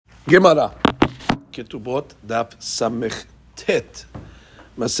Gemara, Ketubot, Daf Samech Tet,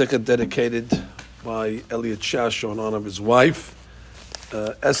 Masechet dedicated by Elliot Shasho in honor of his wife,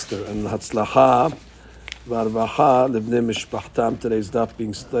 Esther, and Hatzlacha, Varvacha, Lebnei Mishpachtam. Today's daf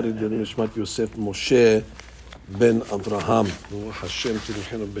being studied in Nishmat Yosef Moshe ben Avraham. Hashem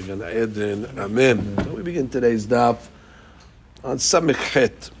Tinuchenu Began Eden. Amen. So we begin today's daf on Samech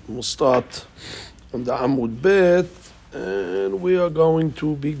Het. We'll start on the Amud Bet, and we are going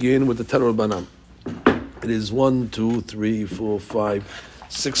to begin with the Torah Banan. It is 1, 2, 3, 4, 5,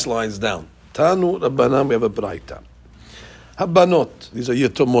 6 lines down. Tanu Rabbanan, we have a Braita. Habanot, these are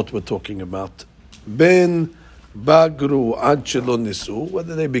Yetomot we're talking about. Ben Bagru Ad Shelo Nisu,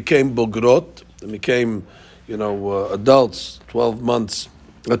 whether they became Bogrot, they became, adults,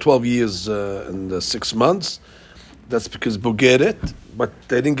 12 years and 6 months. That's because Bogeret, but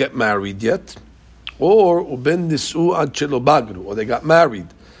they didn't get married yet. Or Uben Nisu Ad Shelo Bagru, or they got married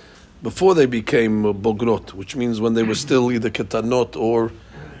before they became Bogrot, which means when they were still either Ketanot or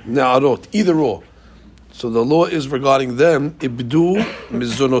Ne'arot, either or. So the law is regarding them, Ibdu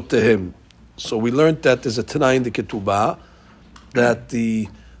Mizonotehem. So we learned that there's a Tanai in the Ketubah, that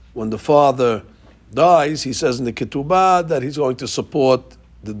when the father dies, he says in the Ketubah that he's going to support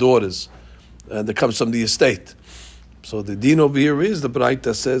the daughters, and that comes from the estate. So the din over here is, the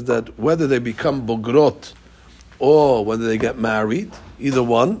Braita says that whether they become Bogrot or whether they get married, either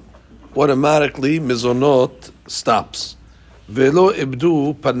one, automatically Mizonot stops. Velo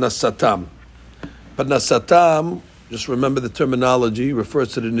ibdu parnasatam. Parnasatam, just remember the terminology,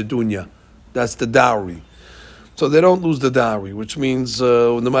 refers to the nedunya. That's the dowry. So they don't lose the dowry, which means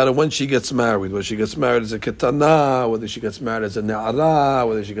no matter when she gets married, whether she gets married as a ketana, whether she gets married as a ne'ara,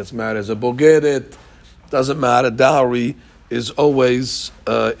 whether she gets married as a bogeret, doesn't matter. Dowry is always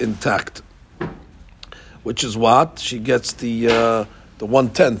intact. Which is what? She gets the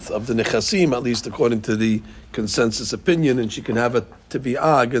 1/10 of the nechasim, at least according to the consensus opinion, and she can have a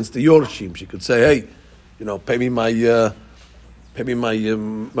tivi'ah against the yorshim. She could say, hey, pay me my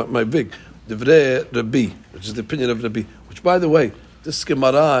vig. Divrei Rabbi, which is the opinion of Rabbi. Which, by the way, this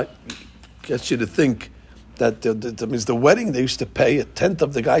Gemara gets you to think that means the wedding they used to pay 1/10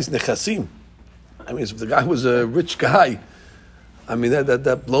 of the guy's nechasim. I mean, if the guy was a rich guy, I mean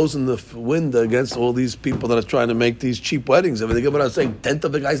that blows in the wind against all these people that are trying to make these cheap weddings. I mean, the Gemara is saying 1/10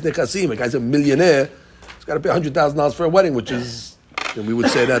 of the guy's nechasim. The guy's a millionaire. He's got to pay $100,000 for a wedding, which is, we would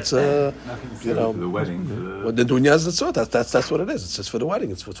say that's for the wedding. The dunya is that's what it is. It's just for the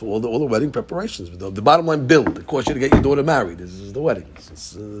wedding. It's for all the wedding preparations. The bottom line bill that costs you to get your daughter married is the wedding.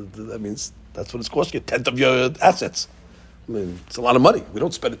 That means that's what it's costing you, 1/10 of your assets. I mean, it's a lot of money. We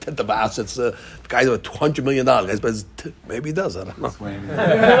don't spend 1/10 of our assets. The guy with $200 million. Maybe he does. I don't know.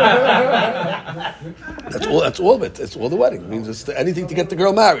 That's all of it. It's all the wedding. It means it's anything to get the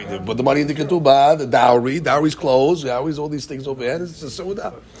girl married. They put the money in the ketubah, the dowry's clothes, dowry's all these things over here. It's just so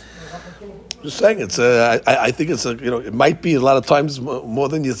that. Just saying, it's. I think it's it might be a lot of times more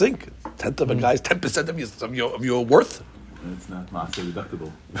than you think. 1/10 of a guy's 10% of your worth. It's not master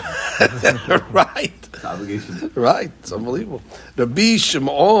deductible. Right. It's an obligation. Right. It's unbelievable. Rabbi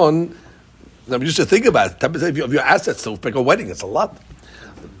Shimon, just to think about it, 10% of your assets to pick a wedding, it's a lot.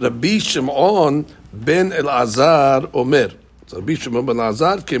 Rabbi Shimon ben Elazar Omer. So Rabbi Shimon ben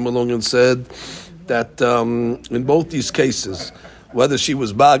Elazar came along and said that in both these cases, whether she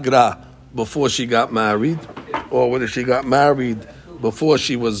was Bagra before she got married, or whether she got married before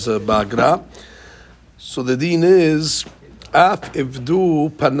she was Bagra, so the deen is Af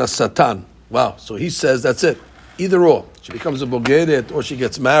Ivdu Parnasatan. Wow, so he says that's it. Either or. She becomes a Bogeret or she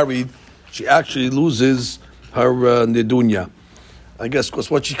gets married, she actually loses her Nedunya. I guess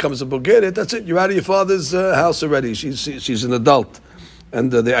because once she becomes a Bogeret, that's it. You're out of your father's house already. She's an adult.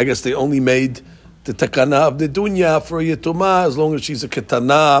 And I guess they only made the Takana of Nedunya for a Yetumah as long as she's a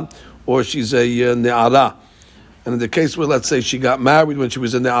Ketana or she's a Ne'ara. And in the case where, let's say, she got married when she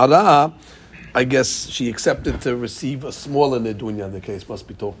was a Ne'ara, I guess she accepted to receive a smaller nedunya, the case must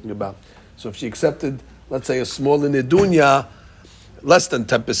be talking about. So if she accepted, let's say, a smaller nedunya, less than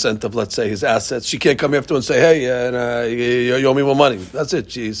 10% of, let's say, his assets, she can't come after and say, hey, you owe me more money. That's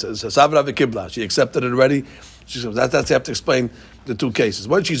it. She says, Savra v'kibla. She accepted it already. She says, that's you have to explain the two cases.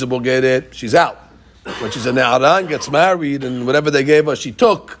 When she's a Bogeret, she's out. When she's a Ne'ara and gets married, and whatever they gave her, she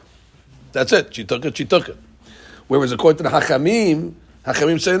took. That's it. She took it. Whereas according to the Hachamim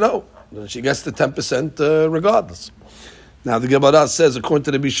say no. She gets the 10% regardless. Now the Gemara says, according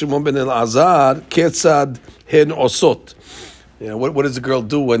to Rabbi Shimon ben Elazar, Ketzad hen osot. What does the girl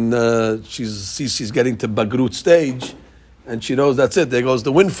do when she's getting to Bagrut stage, and she knows that's it? There goes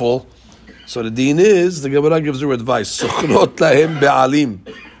the windfall. So the deen is, the Gemara gives her advice. Sochnot lahem be'alim.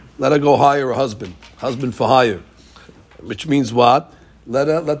 let her go hire a husband for hire, which means what?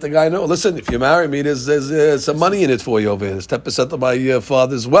 Let the guy know. Listen, if you marry me, there's some money in it for you over here. There's 10% of my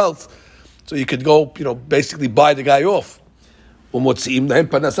father's wealth, so you could go, basically buy the guy off. And that's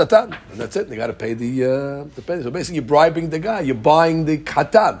it. They got to pay the penny. So basically, you're bribing the guy. You're buying the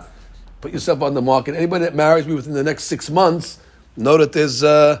khatan. Put yourself on the market. Anybody that marries me within the next 6 months, know that there's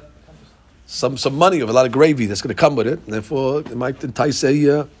some money, of a lot of gravy that's going to come with it. And therefore, it might entice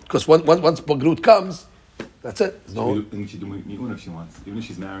because once Bagrut comes, that's it. No. She should do mi'un if she wants, even if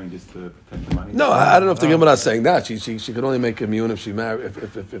she's marrying just to protect the money. No, I don't know if the Gemara is saying that. She could only make a mi'un if she married.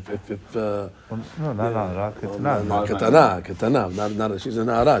 Katana. Not she's a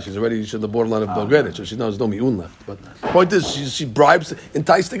na'ara. She's already the borderline of Belgraded, so she knows no mi'un left. But the point is, she bribes,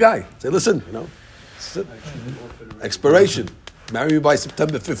 entice the guy. Say, listen, expiration. Marry me by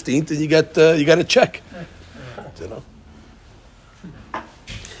September 15th, and you get a check.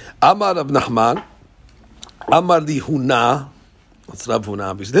 Amar of Nahman. Amar li Huna, that's Rav Huna,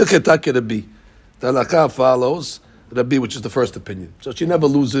 obviously. The halakha follows Rabbi, which is the first opinion. So she never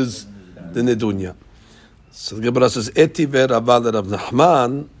loses the Nedunya. So the Gemara says, Eti ve'Rava Rav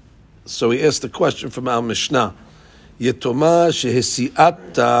Nahman. So he asked the question from our Mishnah. Yetoma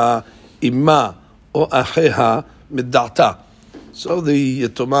shehesiata imma o acheha middata. So the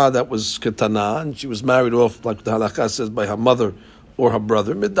Yetoma that was Ketana, and she was married off, like the halakha says, by her mother or her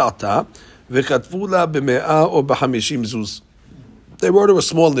brother, middata. They wrote her a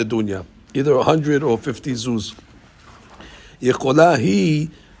small nedunya, either 100 or 50 zuz. יכולה היא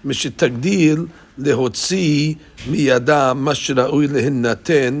משתגדיל להוציא מידה מה שראוי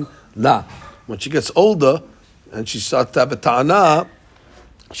להינתן לה. When she gets older and she starts to have a ta'ana,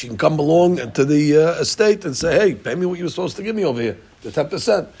 she can come along to the estate and say, hey, pay me what you were supposed to give me over here, the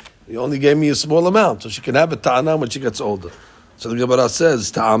 10%. You only gave me a small amount. So she can have a ta'ana when she gets older. So the Gemara says,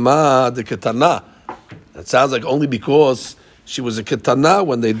 ta'ama de ketana. That sounds like only because she was a ketana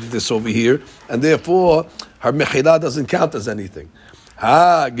when they did this over here, and therefore her mechilah doesn't count as anything.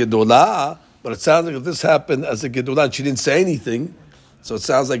 Gedolah, but it sounds like if this happened as a gedolah and she didn't say anything, so it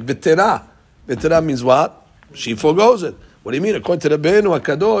sounds like vitera. Vitera means what? She forgoes it. What do you mean? According to Rabbeinu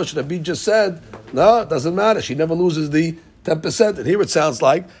HaKadosh, Rabbi just said, no, it doesn't matter. She never loses the 10%. And here it sounds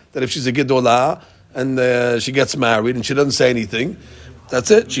like that if she's a gedolah, and she gets married and she doesn't say anything,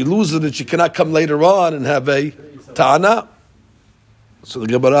 that's it. She loses it. She cannot come later on and have a ta'ana. So the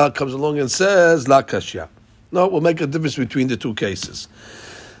Gemara comes along and says, La kashya. No, we'll make a difference between the two cases.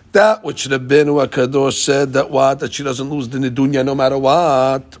 That which Rabbeinu HaKadosh said that she doesn't lose the nedunya no matter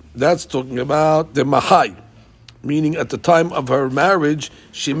what, that's talking about the mahai. Meaning at the time of her marriage,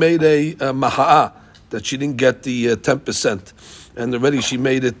 she made a maha'ah, that she didn't get the 10%. And already she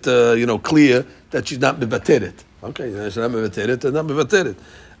made it, clear that she's not mevateret. Okay, she's not mevateret, and not mevateret.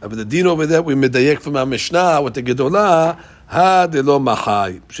 But the din over there, we medayek from our Mishnah with the Gedolah, ha de lo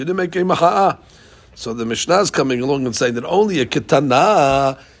mahai. She didn't make a maha'ah. So the Mishnah is coming along and saying that only a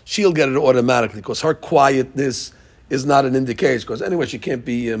ketana, she'll get it automatically, because her quietness is not an indication. Because anyway, she can't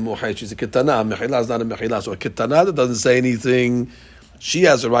be muhay. She's a ketana. Mechilah is not a mechilah. So a ketana that doesn't say anything, she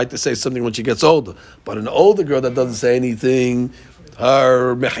has a right to say something when she gets older. But an older girl that doesn't say anything,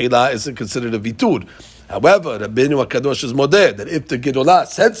 her mechilah isn't considered a vitur. However, Rabbeinu HaKadosh is modeh, that if the gedolah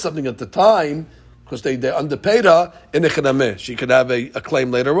said something at the time, because they underpaid her, in a she could have a claim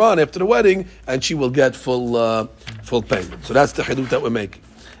later on after the wedding, and she will get full payment. So that's the chiduk that we're making.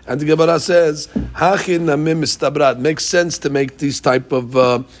 And the Gemara says, Hachin namim mistabrat. Makes sense to make these type of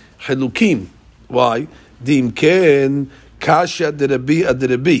chilukim. Why? Dim ken kasha de Rabbi ad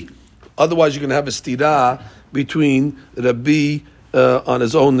Rabbi. Otherwise, you're going to have a stira between Rabbi on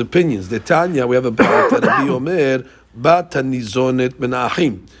his own opinions. The Tanya, we have a Rabbi Omer, bat nizonet min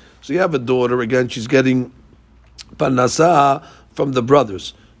achim. So you have a daughter, again, she's getting parnasa from the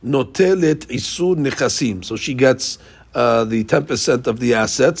brothers. Notelet isur nechasim. So she gets the 10% of the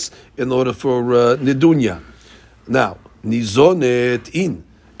assets in order for nidunya. Now, nizonet in.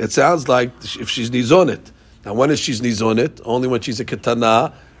 It sounds like if she's nizonet. Now, when is she's nizonet? Only when she's a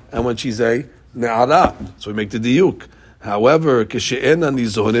ketana and when she's a ne'ara. So we make the diyuk. However, keshe'ena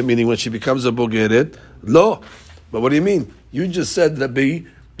nizonet, meaning when she becomes a bogeret, lo. But what do you mean? You just said that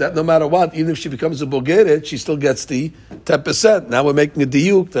no matter what, even if she becomes a bogeret, she still gets the 10%. Now we're making a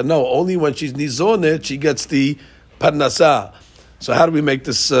diyuk that no, only when she's nizonet, she gets the parnasa. So how do we make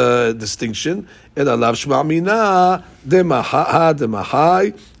this distinction? Exactly.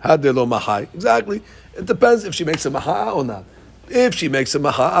 It depends if she makes a maha or not. If she makes a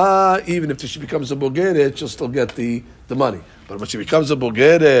maha, even if she becomes a bogeret, she'll still get the money. But when she becomes a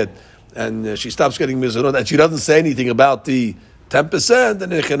bogeret and she stops getting mizunot and she doesn't say anything about the 10%,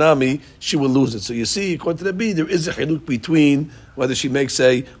 then in Echanami, she will lose it. So you see, according to the B, there is a chiluk between whether she makes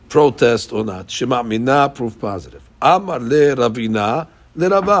a protest or not. Shema mina, proof positive. Amar le Ravina le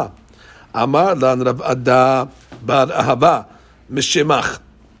Rava. Amar lan Rav Ada bar Ahava mishemach.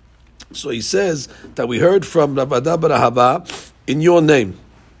 So he says that we heard from Rav Ada bar Ahava in your name,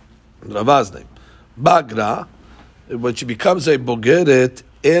 Rava's name. Bagra, when she becomes a bogeret,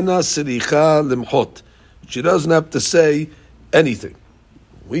 ena siricha limchot. She doesn't have to say anything.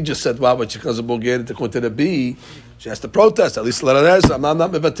 We just said, wow, when she becomes a bogeret, according to the B, she has to protest. At least let her answer. I'm not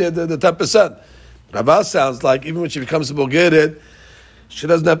mevatir the 10%. Rava sounds like even when she becomes a bogeret, she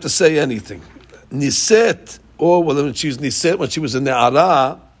doesn't have to say anything. Niset, or when she was niset, when she was in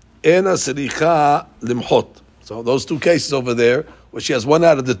Ne'ara, ena siricha limchot. So those two cases over there, where she has one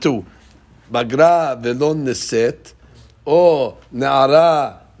out of the two. Bagra velon niset, or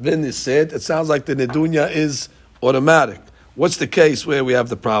Ne'ara v'niset. It sounds like the nedunya is automatic. What's the case where we have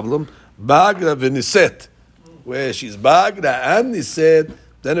the problem? Bagra v'niset, where she's bagra and niset,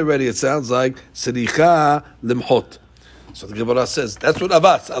 then already it sounds like siricha limchot. So the Gemara says, that's what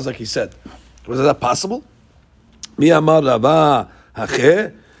Rava sounds like he said. Was that possible? Mi amar Rava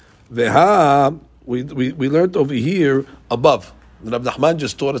hache veha. We learned over here above. Rabbi Nachman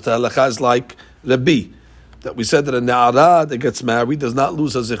just taught us that halakha is like Rabbi. That we said that a Na'ara that gets married does not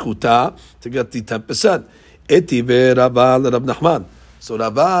lose her zechuta to get the 10%. Eti ve Rava le Rabbi Nachman. So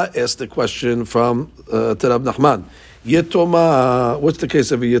Rava asked the question from to Rabbi Nachman. Yetoma, what's the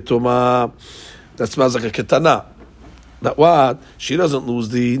case of a Yetoma? That smells like a ketana. That what? She doesn't lose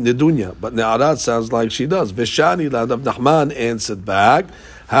the nedunya, but Ne'arat sounds like she does. Veshani la Rabbi Nachman answered back,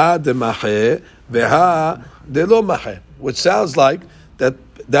 ha de mahe veha de lo mahe, which sounds like that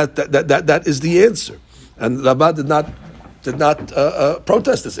is the answer. And Rava did not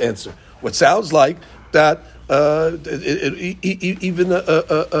protest this answer. What sounds like that even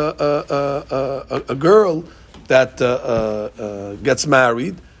a girl that gets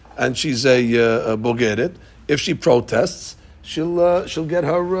married and she's a bogeret, if she protests, she'll get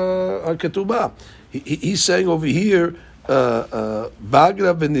her ketubah. He's saying over here,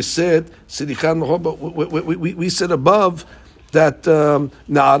 Bagra v'niset sirichan. But we said above that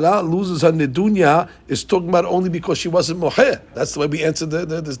Na'ara loses her nedunya is talking about only because she wasn't moher. That's the way we answered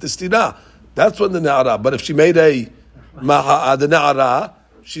the stira. That's when the Na'ara. But if she made a maha'a, the Na'ara,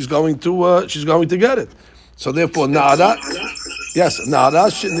 she's going to get it. So therefore, Na'ara, yes, Na'ara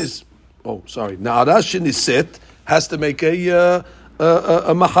shenis. Oh, sorry, Na'ara sheniset has to make a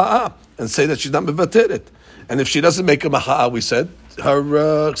maha'a and say that she's not mevateret. And if she doesn't make a maha'a, we said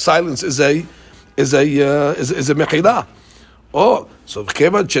her silence is a mechila. Oh, so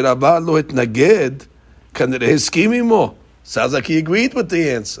kevan cherava lo etnaged, kanere heskim imo. Sounds like he agreed with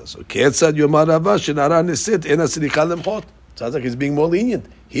the answer. So ketzad yomar Rava shenara niset ena siricha lemchot. Sounds like he's being more lenient.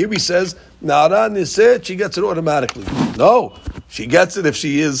 Here he says nara niset, she gets it automatically. No, she gets it if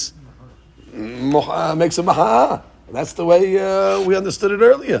she is makes a maha'a. That's the way we understood it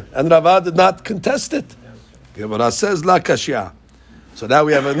earlier, and Rava did not contest it. Gemara says la kashya. So now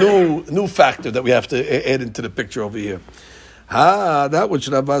we have a new factor that we have to add into the picture over here. That which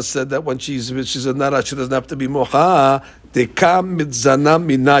Rava said that when she's a nara, she doesn't have to be moha. Dekam mitzana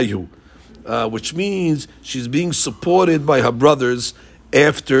minayu, which means she's being supported by her brothers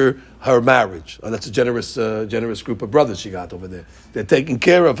after her marriage. That's a generous group of brothers she got over there. They're taking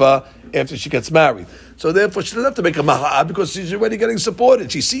care of her after she gets married. So therefore, she doesn't have to make a maha'a because she's already getting supported.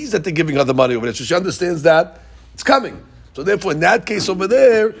 She sees that they're giving her the money over there, so she understands that it's coming. So therefore, in that case over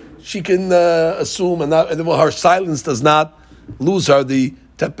there, she can assume, and her silence does not lose her the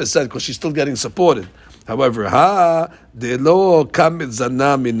 10% because she's still getting supported. However, However,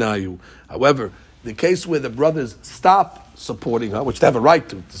 the case where the brothers stop supporting her, which they have a right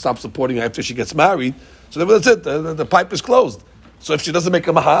to stop supporting her after she gets married, so that's it. The pipe is closed. So if she doesn't make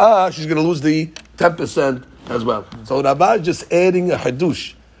a maha'a, she's going to lose the 10% as well. So Rava is just adding a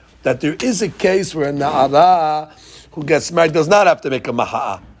hadush that there is a case where a na'ara who gets married does not have to make a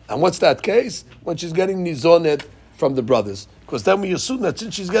maha'a. And what's that case? When she's getting nizonet from the brothers. Because then we assume that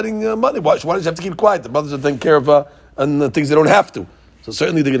since she's getting money, why does she have to keep quiet? The brothers are taking care of her and things they don't have to. So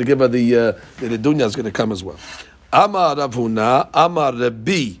certainly they're going to give her the dunya is going to come as well. Amar Rav Huna, Amar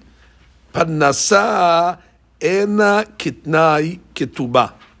Rabbi, Parnasa ena kitnai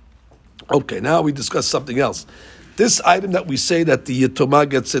ketubah. Okay, now we discuss something else. This item that we say that the yetoma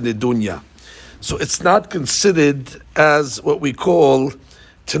gets in the dunya, so it's not considered as what we call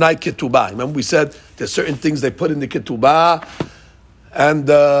tonight ketubah. Remember we said there's certain things they put in the ketubah And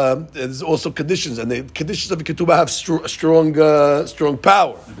there's also conditions, and the conditions of the ketubah have strong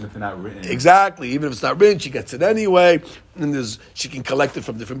power. Even if they're not written. Exactly. Even if it's not written, she gets it anyway, and she can collect it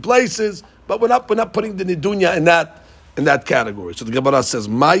from different places. But we're not putting the nidunya in that category. So the Gemara says,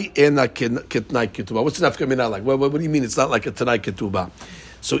 "My ena ketnai ketubah." What's the nafkamina like? What do you mean? It's not like a tanai ketubah.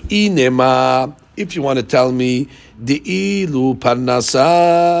 So inema, if you want to tell me, di'ilu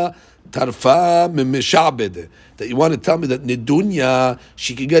parnasa tarfa mimishabed, that you want to tell me that nidunya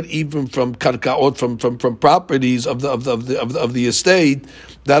she can get even from karkaot, from properties of the estate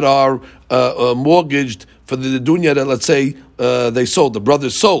that are mortgaged for the nidunya that, let's say, they sold, the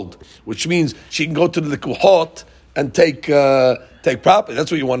brothers sold, which means she can go to the likuhot and take property. That's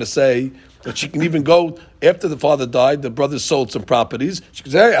what you want to say. That she can even go after the father died. The brothers sold some properties. She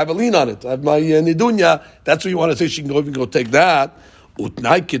can say, "Hey, I have a lien on it. I have my nidunya." That's what you want to say. She can even go take that.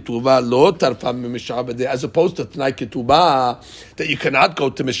 Utnai ketubah lo tarfa mishabed, as opposed to tnai ketubah that you cannot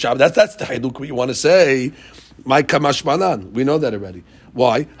go to mishabed. That's the haiduk. What you want to say? My kamashmanan. We know that already.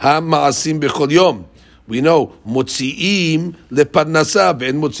 Why? Ha ma'asim bechol yom. We know motziim leparnasa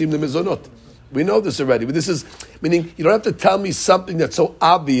ve'en motziim lemezonot. We know this already, but this is meaning you don't have to tell me something that's so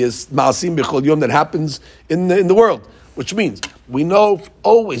obvious, ma'asim b'chol yom, that happens in the world. Which means we know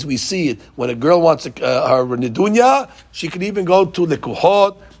always we see it when a girl wants her nidunya, she can even go to the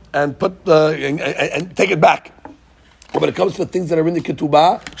kuhot and put and take it back. But when it comes to things that are in the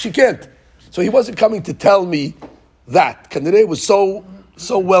ketubah, she can't. So he wasn't coming to tell me that. Kanireh was so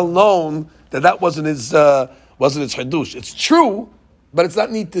well known that wasn't his hadush. It's true, but it's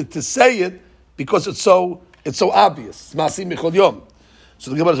not need to say it, because it's so obvious. Ma'asim b'chol yom.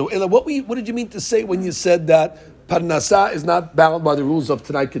 So the Gemara says, what did you mean to say when you said that parnasa is not bound by the rules of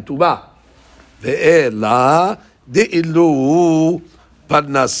Tanai Ketubah? Ve'ela de'ilu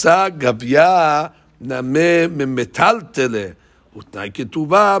parnasa gavya name memetaltele utnai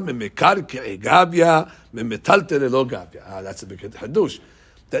Ketubah memekarke gavya memetaltele lo gavya. That's a big hadush.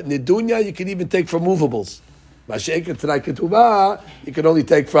 That nidunya you can even take from movables. Masha'ik Tanai Ketubah you can only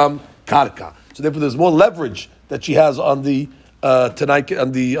take from karka. So therefore, there's more leverage that she has on the tonight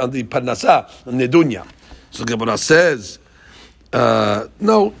on the parnasa, on the dunya. So Gemara says,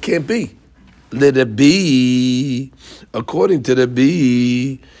 no, can't be. Let it be. According to the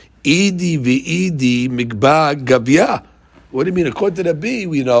B, idi v'idi migba gavya. What do you mean? According to the B,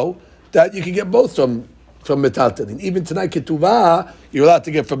 we know that you can get both from metaltalin. Even tonight ketuvah, you're allowed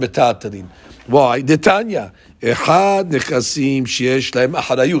to get from metaltalin. Why? Detanya echad nechasim sheyesh lahem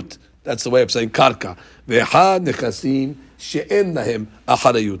acharayut. That's the way of saying karka. Ve'echad nechasim she'en lahem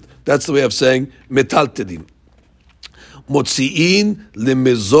acharayut. That's the way of saying metaltalin. Motzi'in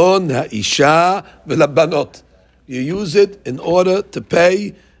lemezon ha'isha ve'labanot. You use it in order to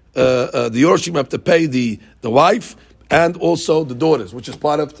pay the yorshim have to pay the wife and also the daughters, which is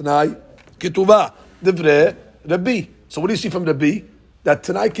part of Tanai Ketuvah. Divrei Rabbi. So what do you see from Rabbi? That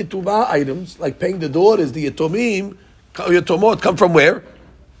Tanai Ketuvah items, like paying the daughters, the Yatomim, Yatomot, come from where?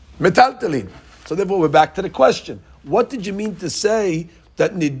 Metaltalin. So therefore we're back to the question. What did you mean to say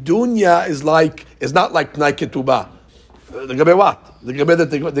that Nidunya is not like Tanai Ketuvah? The Gabe what? The Gabe that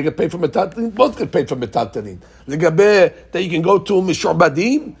they get paid for Metaltalin? Both get paid for Metaltalin. The Gabe that you can go to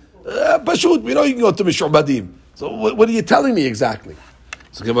Mishorbadim? Pashut, we know you can go to Mishorbadim. So what are you telling me exactly?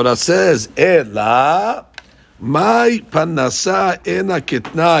 So Gemara says, Ela, my panasa ena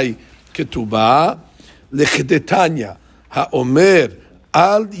ketnai ketubah lechdetanya haomer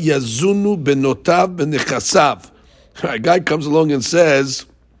al yazunu benotav benechasav. A guy comes along and says,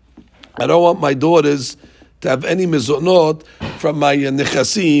 I don't want my daughters to have any mezonot from my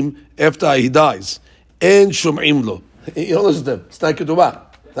nechasim after he dies. En shum'im lo. You don't listen to him. It's not ketubah.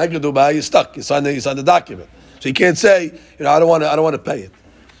 It's not ketubah. You're stuck. You signed the document. So you can't say, I don't want to pay it.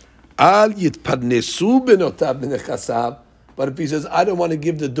 Al yitparnesu benotav benechasav. But if he says, I don't want to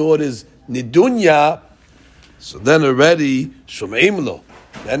give the daughters nidunya, so then already shum'im lo.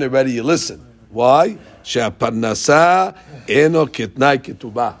 Then already you listen. Why? She'aparnasa eno ketnai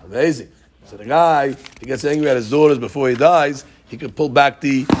ketubah. Amazing. So the guy, he gets angry at his daughters before he dies, he can pull back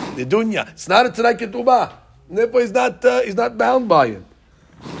the dunya. It's not a Tanai Ketubah. And therefore he's not bound by it.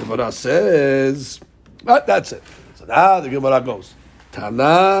 The Gemara says, that's it. So now the Gemara goes,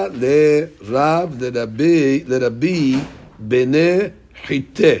 Tana le Rav le Rabbi bene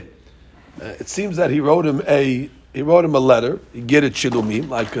Hite. It seems that he wrote him a letter. He get it shilumim,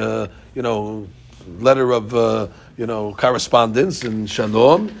 like letter of correspondence and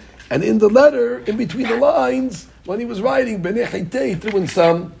shalom. And in the letter, in between the lines, when he was writing, Bnei Chitei, he threw in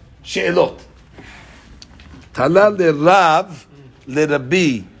some she'elot. Tala le Rav le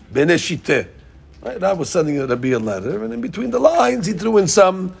Rabbi Bnei Shiteh. Right? Rav was sending Rabbi a letter, and in between the lines, he threw in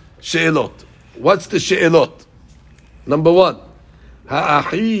some she'elot. What's the she'elot? Number one,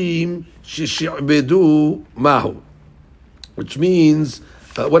 ha'achim sheshi'bedu mahu, which means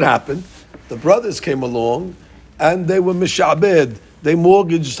what happened? The brothers came along, and they were mishabed. They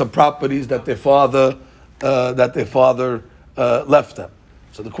mortgaged some properties that their father left them.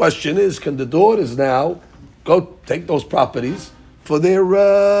 So the question is, can the daughters now go take those properties for their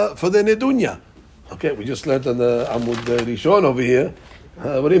nedunya? Okay, we just learned on the Amud Rishon over here.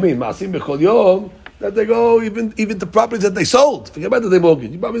 What do you mean? Maasim b'chol yom, that they go even to properties that they sold. Forget about that they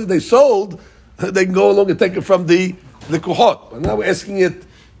mortgaged. The properties that they sold, they can go along and take it from the kohot. But now we're asking it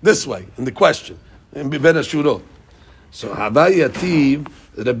this way in the question in Ben Ashurot. So Havayativ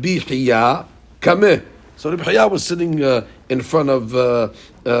Rabbi Chiya Kameh. So Rabbi Chiya was sitting in front of Rabbi.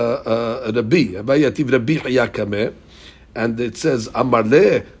 Havayativ Rabbi Chiya Kameh, and it says Amar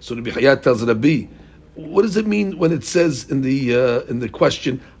Leh. So Rabbi Chiya tells Rabbi, what does it mean when it says in the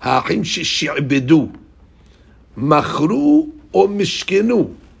question Ha'achim sheshi'bedu machru or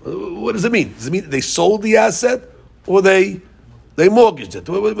mishkenu? What does it mean? Does it mean they sold the asset or they mortgaged it?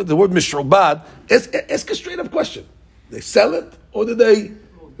 The word mishrubad, ask a straight up question. They sell it or did they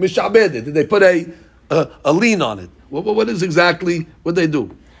mishabed it? Did they put a lien on it? What is exactly what they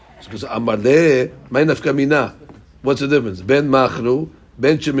do? Because Amar Leh may nafka mina. What's the difference? Ben machru,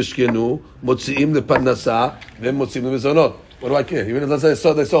 ben shemishkenu, motziim leparnasa, ben motziim lemizonot. What do I care? Even if let's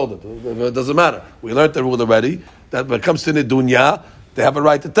say they sold it. It doesn't matter. We learned the rule already that when it comes to nedunya, they have a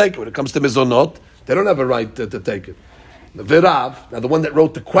right to take it. When it comes to mizonot, they don't have a right to take it. The Virav, now the one that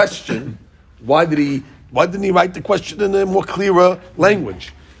wrote the question, why didn't he write the question in a more clearer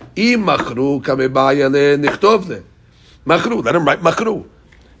language? Machru, let him write machru.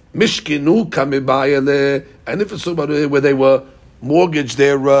 Mishkinu kamebayale, and if it's somebody where they were mortgaged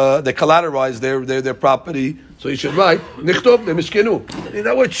they collateralized their property, so you should write nichtov le mishkinu.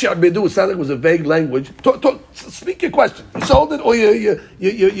 That word she'bedu sounded like it was a vague language. Speak your question. You sold it, or you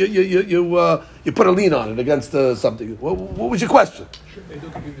put a lien on it against something. What was your question?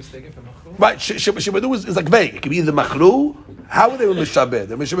 She'bedu could be mistaken for machru. Right, she'bedu is like vague. It could be either machru. How were they mishabed?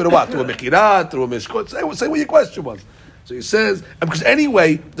 They mishabed what? Through a mechira, through a mishkot. Say what your question was. So he says, and because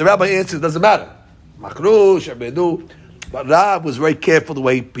anyway, the rabbi answers, it doesn't matter. Machru, she'bedu. But Rav was very careful the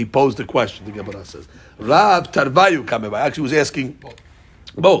way he posed the question, the Gemara says. Rav Tarvayu Kameba actually was asking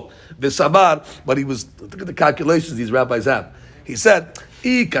both. V'sabar, but he was, look at the calculations these rabbis have. He said,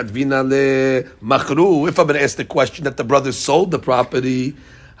 if I'm going to ask the question that the brothers sold the property,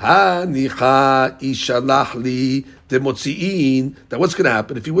 then what's going to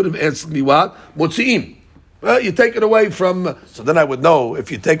happen? If he would have answered me what? Motzi'im. Well, you take it away from, so then I would know, if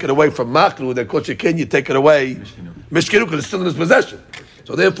you take it away from Machru, then Kol Sheken, you take it away, Mishkenu, because it's still in his possession.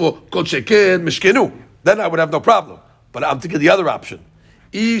 So therefore, Kol Sheken, Mishkenu. Then I would have no problem. But I'm thinking the other option.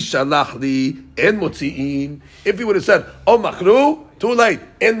 Ishalachli en Motzi'im. If he would have said, oh, Machru, too late,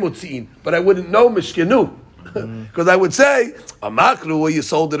 en Motzi'im. But I wouldn't know Mishkenu. Because I would say, a Machru, well, you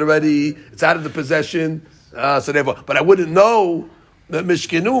sold it already, it's out of the possession, so therefore, but I wouldn't know that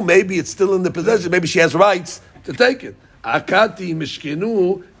Mishkenu, maybe it's still in the possession. Maybe she has rights to take it. Akati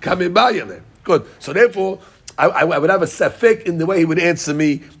Mishkenu kamebayale. Good. So therefore, I would have a safek in the way he would answer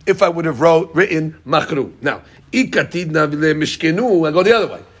me if I would have written Machru. Now, Ikatidna vile Mishkenu, I go the other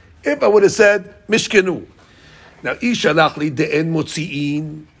way. If I would have said Mishkenu. Now, Ishalachli de en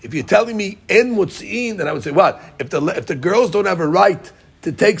motzi'in. If you're telling me en motzi'in, then I would say what? If the girls don't have a right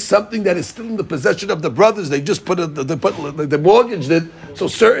to take something that is still in the possession of the brothers, they just they mortgaged it, so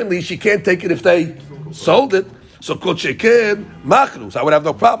certainly she can't take it if they sold it. So kol sheken machru, so I would have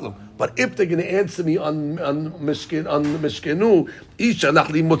no problem. But if they're going to answer me on mishkenu, isha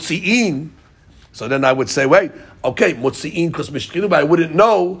nachli motzi'in, so then I would say, wait, okay, motzi'in because mishkenu, but I wouldn't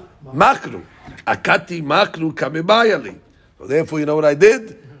know machru. Akati machru kamebayali. So therefore, you know what I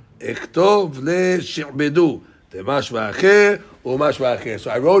did? Echtov le she'bedu. Mashma acher or mashma acher.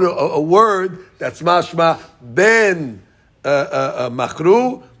 So I wrote a word that's mashma ben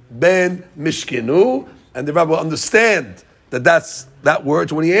machru, ben mishkenu, and the rabbi will understand that's that word.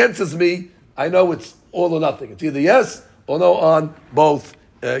 So when he answers me, I know it's all or nothing. It's either yes or no on both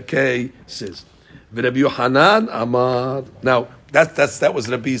cases. Rabbi Yohanan Amar. Now that was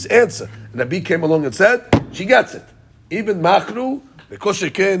Rabbi's answer. And Rabbi came along and said she gets it. Even machru, because she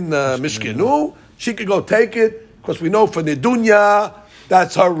can mishkenu. She could go take it because we know for nedunya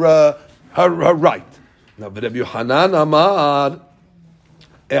that's her right. Now, Rabbi Yohanan Amar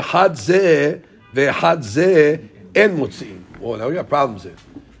echad zeh ve'echad zeh en motzi'im. Oh, now we got problems here.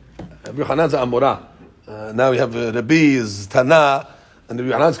 Rabbi Yohanan's Amorah. Now we have Rabbi is Tana, and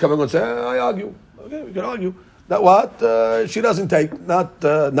Rabbi Yohanan's coming and say, I argue. Okay, we can argue that what she doesn't take, not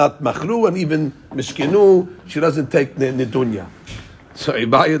machru and even mishkinu, she doesn't take nedunya. So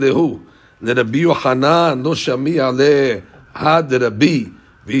Ibaya dehu the Rabbi Yochanan lo shami ale had Rabbi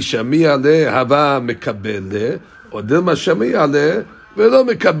v'shami ale hava mekabel or dilma shami ale v'lo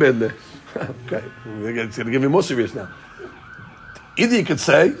mekabel. Okay, it's going to get me more serious now. Either you could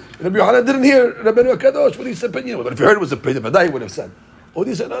say Rabbi Yochanan didn't hear Rabbeinu Kadosh what his opinion, but if you heard his opinion, but he would have said. Or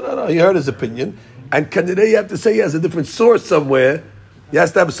he said no, he heard his opinion, and today you have to say he has a different source somewhere. He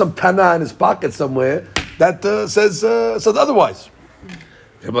has to have some tana in his pocket somewhere that says otherwise.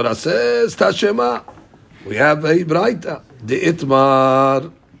 Gemara says Tashema. We have a braita, the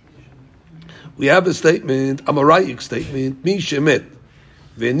Itmar. We have a statement, a Maraic statement. Mi shemet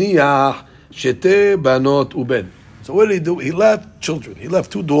v'niyah shete banot uben. So what did he do? He left children. He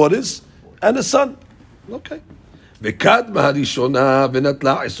left 2 daughters and a son. Okay. The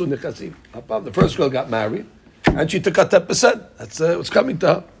first girl got married, and she took out 10%. That's what's coming to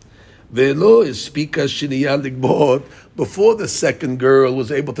her. Before the second girl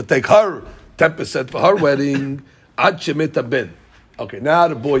was able to take her 10% for her wedding, okay, now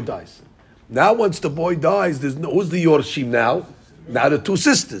the boy dies. Now once the boy dies, who's the Yorshim now? Now the 2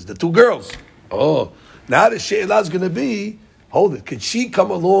 sisters, the 2 girls. Oh, now the She'elah is going to be, hold it, could she come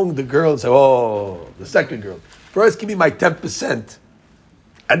along, the girl, and say, oh, the second girl, first give me my 10%,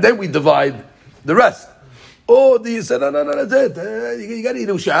 and then we divide the rest. Oh, you said, no, that's it. You got to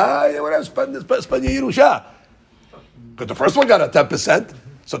Yerusha. Whatever, spend your Yerusha. Because the first one got a 10%,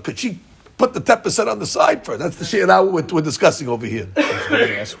 so could she put the 10% on the side first? That's the She'elah we're discussing over here.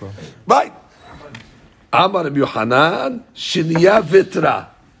 Right. Amar Rabbi Yochanan, Shiliya Vitra.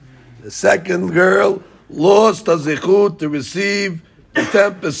 The second girl lost a zechut to receive the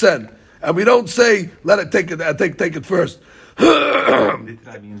 10%. And we don't say, let it take it first.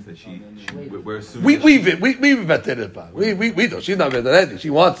 Vitra means that we're assuming. We vetted it. We don't. She's not vetted anything. She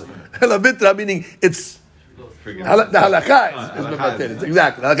wants it. Vitra meaning it's, the halakha is vetted.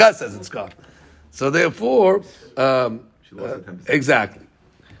 Exactly. The halakha says it's gone. So therefore, She lost the 10%. exactly.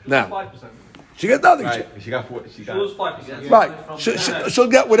 Now, 5%. she got nothing. Right. She got She lose 5%. Right. She'll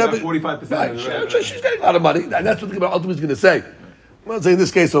get whatever. 45%. Right. She's getting a lot of money, and that's what the Gemara ultimately is going to say. Well, say in this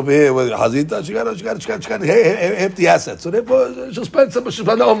case over here with Hazita, she got empty assets, so therefore she'll spend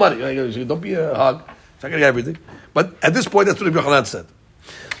her own money. Don't be a hog. She's not getting everything. But at this point, that's what Rabbi Yochanan said.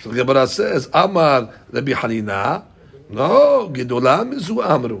 So the Gemara says, Amar Rabbi Hanina, no, Gedolah Mizu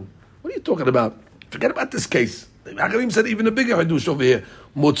Amru. What are you talking about? Forget about this case. The Hakarim said even a bigger hadush over here.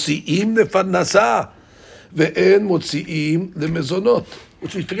 Motzi'im lefarnasa ve'en motzi'im lemezonot.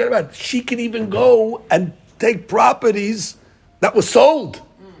 Which we forget about. She can even go and take properties that was sold.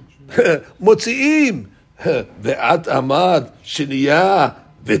 Motzi'im ve'at amad shiniya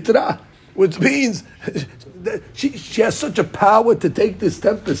vitra. Which means she has such a power to take this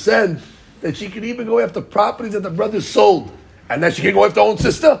 10% that she can even go after properties that the brothers sold. And then she can go after her own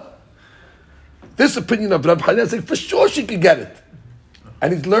sister. This opinion of Rabbi Hanina is like, for sure she can get it.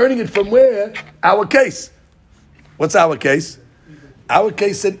 And he's learning it from where? Our case. What's our case? Our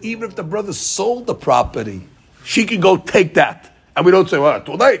case said even if the brother sold the property, she can go take that. And we don't say, well,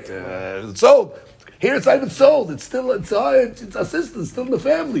 too late. It's sold. Here it's not even sold. It's still, it's our sister, it's still in the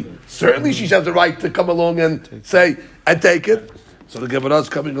family. Certainly she has the right to come along and say, and take it. So the Gemara is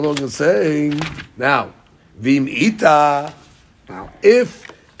coming along and saying, now, Vim Ita, now,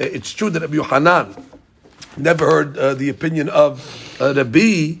 if it's true that Rabbi Yochanan never heard the opinion of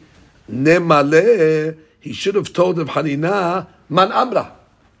Rabbi Nemale, he should have told Rabbi Hanina, Man Amra.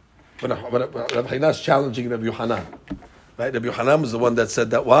 When Rabbi Hanina is challenging Rabbi Yochanan. Right? Rabbi Yochanan was the one that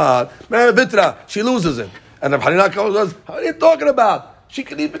said that, what? Man, Vitra, she loses it. And Rabbi Hanina goes, how are you talking about? She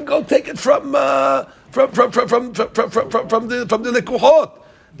can even go take it from the Lekuhot.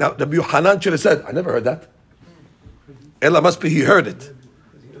 Now, Rabbi Yochanan should have said, I never heard that. Ella must be he heard it.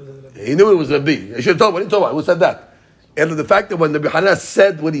 He knew it was Rabbi. He should have told what he told. Who said that? And the fact that when Rabbi Hanan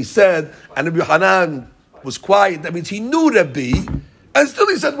said what he said, and Rabbi Hanan was quiet, that means he knew Rabbi, and still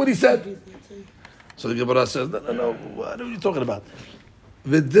he said what he said. So the Gemara says, no, what are you talking about?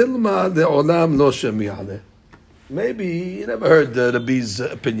 V'dilma de'olam lo shemi aleh. Maybe he never heard Rabbi's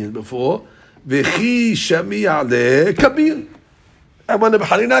opinion before. V'chi shemi aleh kabir. And when Rabbi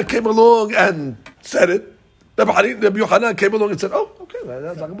Hanan came along and said it, Rabbi Yochanan came along and said, oh, okay,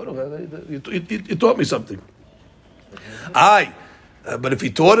 you taught me something. But if he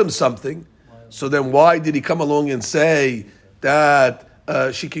taught him something, so then why did he come along and say that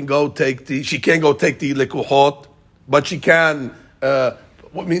she can't go take the lekuhot, but she can, you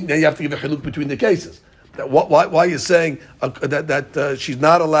have to give a chiluk between the cases. Why are you saying that she's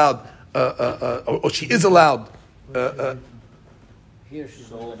not allowed or she is allowed. Here she's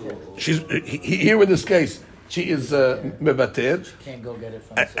mevater. Here in this case, she is mevater. She can't go get it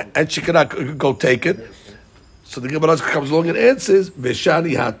from the And she cannot go take it. So the Gemara comes along and answers,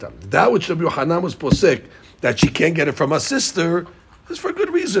 Veshani hatam. That which Rabbi Yochanan was posek, that she can't get it from her sister, is for a good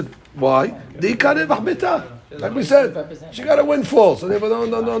reason. Why? Like we said, she got a windfall. So therefore,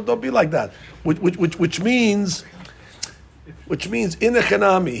 don't be like that. Which means in the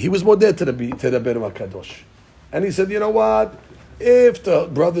Chanami, he was more dead to the Beru HaKadosh. And he said, you know what? If the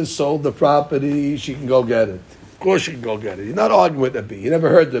brothers sold the property, she can go get it. Of course she can go get it. He's not arguing with the B. He never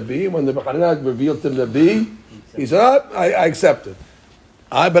heard the B. When the Bechana revealed to him the B, he said, I accept it.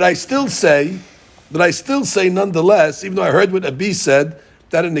 But I still say, nonetheless, even though I heard what the B said,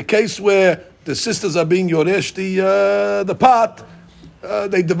 that in the case where the sisters are being yoresh the pot,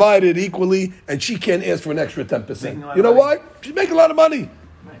 they divide it equally, and she can't ask for an extra 10%. You know why? She's making a lot of money.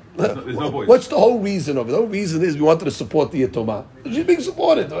 There's no voice. What's the whole reason of it? The whole reason is we wanted to support the Yatomah. She's being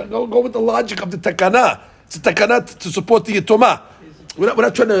supported. Go with the logic of the Takana. It's a Takana to support the Yatomah. We're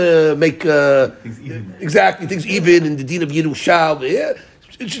not trying to make Things even. exactly things even in the Din of Yerusha. Yeah.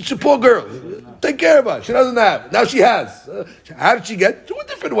 She's a poor girl. Take care of her. She doesn't have. Now she has. How did she get? Do a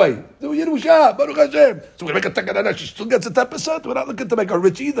different way. Do Yerusha. Baruch Hashem. So we make a Takana. She still gets a 10%. We're not looking to make her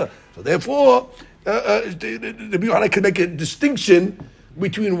rich either. So therefore, the Yochanan can make a distinction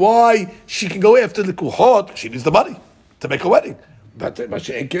between why she can go after the kuhot, she needs the money to make a wedding. But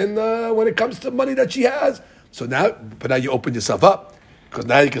she ain't can when it comes to money that she has. So now you open yourself up. Because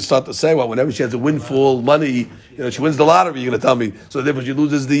now you can start to say, well, whenever she has a windfall money, she wins the lottery, you're going to tell me. So therefore she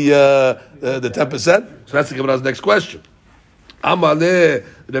loses the 10%. So that's the Gemara's next question. Amale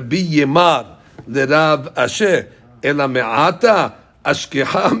Rabbi Yemar le Rav Asher ela me'ata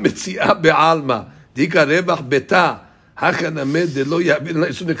ashkeha metziah be'alma dika rebach beta. Yeah,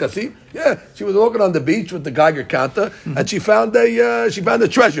 she was walking on the beach with the Geiger counter, and she found a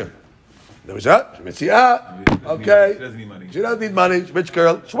treasure. There was that. Okay, She doesn't need money. She doesn't need money. She's a rich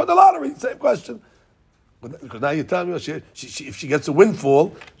girl. She won the lottery. Same question. Because now you're telling me if she gets a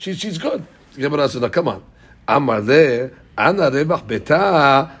windfall, she's good. Gemara says, "No, come on." Amar le ana rebach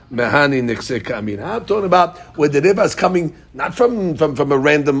beta mehani nexek amin. I'm talking about where the reba is coming not from a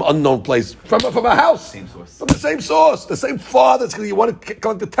random unknown place, from a house, Same source. from the same source, the same father that's you want to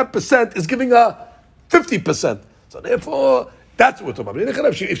collect the 10% is giving her 50%. So therefore, that's what we're talking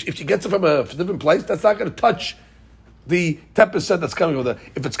about. If she gets it from a different place, that's not going to touch the 10% that's coming from there.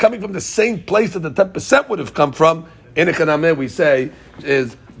 If it's coming from the same place that the 10% would have come from, in a we say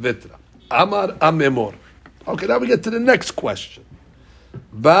is vitra. Amar amemor. Okay, now we get to the next question.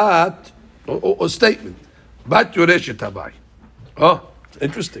 But, or statement. Bat yoreshet habai. Oh,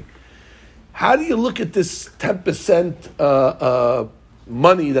 interesting. How do you look at this 10%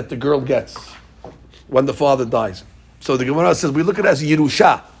 money that the girl gets when the father dies? So the Gemara says we look at it as a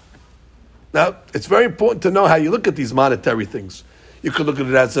Yerusha. Now, it's very important to know how you look at these monetary things. You could look at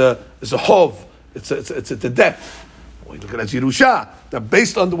it as a hov. It's a debt. Or you look at it as Yerusha. Now,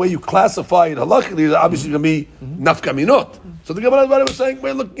 based on the way you classify it halachically, it's obviously going to be nafka minot. So the Gemara was saying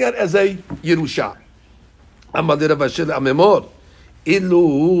we're looking at it as a Yerusha. Amadei Rav Asher amemor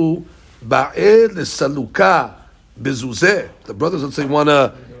ilu ba'el saluka bezuzeh. The brothers would say want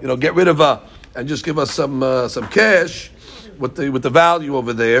to get rid of her and just give us some cash with the value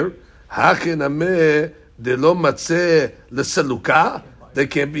over there. Hachen ameh de lo matzeh lesaluka. They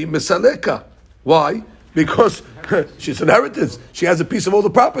can't be misaleka. Why? Because she's inheritance. She has a piece of all the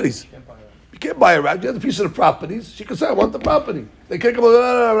properties. You can't buy her out. She has a piece of the properties. She can say, I want the property. They can't come,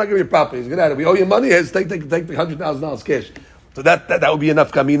 no, I'm not giving you properties. Get out of it. We owe you money. Here's, take the $100,000 cash. So that would be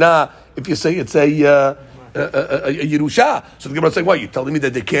enough kamina if you say it's a Yerusha. So the Gemara is saying, what? You're telling me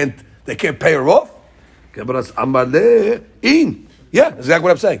that they can't pay her off? Gemara says, Amale in. Yeah, that's exactly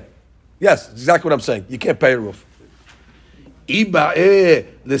what I'm saying. Yes, that's exactly what I'm saying. You can't pay her off. Iba'e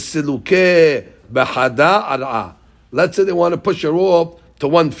lesiluke b'hada ar'a. Let's say they want to push her off to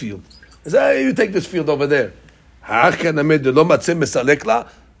one field. They say, hey, you take this field over there. You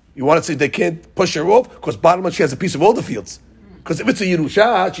want to say they can't push her off? Because bottom line, she has a piece of all the fields. Because if it's a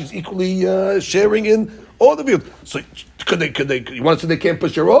Yerusha, she's equally sharing in all the fields. So could they? You want to say they can't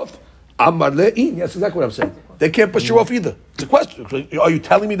push her off? Amar le'in. Yes, exactly what I'm saying. They can't push her off either. It's a question. Are you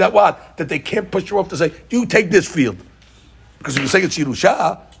telling me that what? That they can't push her off to say, you take this field? Because if you say it's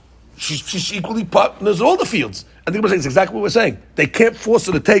Yerusha, she's equally partners in all the fields. I think it's exactly what we're saying. They can't force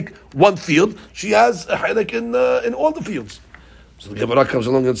her to take one field. She has a halak in all the fields. So the Gemara comes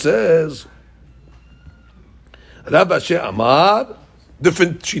along and says, Rav Asher Amar,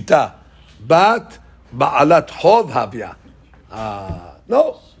 different shita, bat ba'alat hov havya.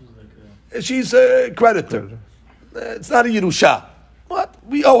 No. She's a creditor. It's not a Yerusha. What?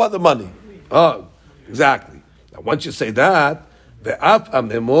 We owe her the money. Oh, exactly. Now, once you say that, ve'af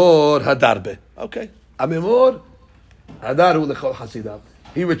amemor hadarbe. Okay. Amemor hadaru lechol hasidav.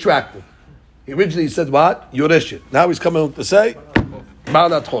 He retracted. He originally said what? Yoreshit. Now he's coming to say,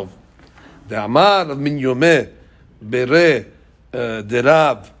 Ba'alat chov. Ve'amar min yomeh bere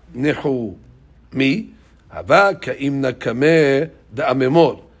derav nehu mi hava ka'im nakame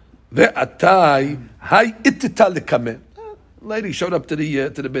da'amemor. Ve'atai hay itita lekame. Lady showed up to the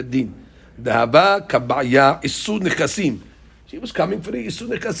Beit Din. Dehava kabaya isu nekasim. She was coming for the isu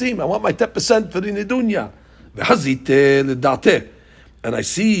nekasim. I want my 10% for the nedunya. Vehazite ledate. And I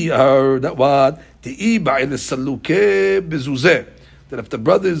see her that what ti'i ba'il saluke bezuzeh. That if the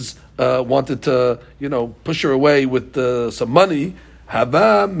brothers wanted to, push her away with some money,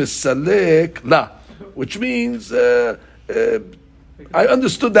 hava misalek la, which means I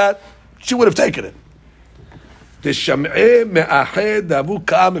understood that she would have taken it. Because I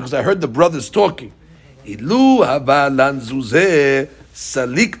heard the brothers talking. Hey,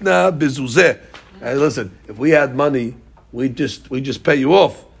 listen, if we had money, we just pay you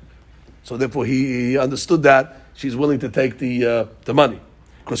off. So therefore, he understood that she's willing to take the money,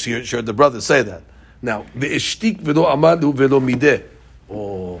 because she heard the brothers say that. Now, this is an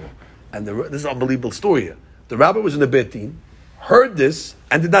unbelievable story here. The rabbi was in the Beit Din, heard this,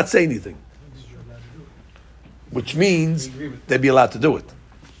 and did not say anything. Which means they'd be allowed to do it.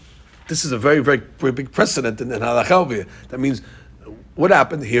 This is a very, very, very big precedent in halakha over here. That means, what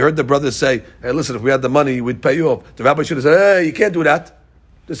happened? He heard the brothers say, hey, listen, if we had the money, we'd pay you off. The rabbi should have said, hey, you can't do that.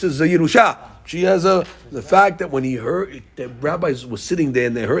 This is a Yerusha. She has the fact that when he heard, the rabbis were sitting there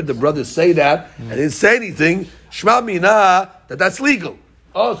and they heard the brothers say that, and didn't say anything, Shema Mina, that's legal.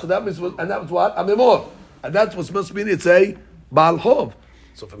 Oh, so that means, and that was what? Amemor. And that's what must mean it's a Baal Chov.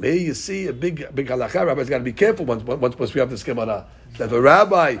 So from here you see a big halakha. Rabbi's got to be careful once we have this Gemara. That if a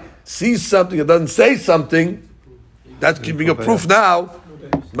rabbi sees something and doesn't say something, that's giving a proof now.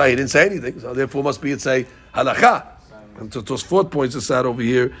 No, he didn't say anything, so therefore must be it's a halakha. And so Tosfot points this out over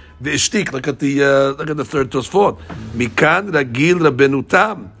here. The ishtik. Look at the third Tosfot. Mikan ragil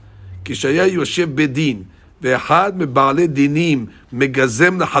rabenutam kishaya yoshev bedin ve'echad mebaalei dinim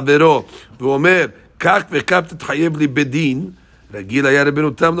megazem לחברו ואומר כך וכך תתחייב לי בדין. Right.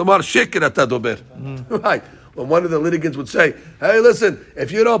 When one of the litigants would say, hey, listen, if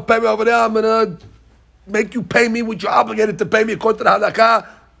you don't pay me over there, I'm going to make you pay me what you're obligated to pay me according to the halakha,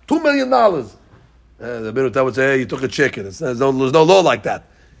 $2 million. The Benutam would say, hey, you took a chicken. There's no law like that.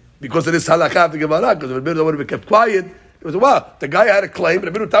 Because of this halakha of the Gemara, because if the Benutam would have kept quiet, it was, well, the guy had a claim,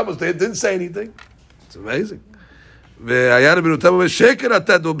 and the Benutam was there, didn't say anything. It's amazing. והיה רבנותם אומר, שקר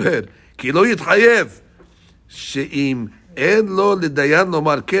אתה דובר, כי לא יתחייב, שאם אין לו לדיין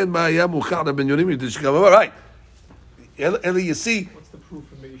לומר כן מה היה מוכח לבניונים יתשכב. Right. Ella, you see,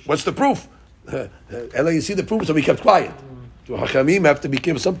 what's the proof? Ella, you see the proof, so we kept quiet. So Hachamim have to be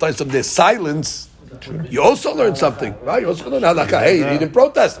careful. Sometimes from their silence, you also learn something, right? You also learn halakha. Hey, he didn't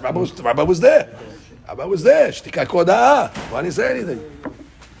protest. The rabbi was there. Shtika kodah. Why didn't he say anything?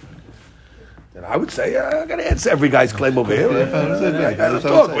 And I would say, I got to answer every guy's claim over here. You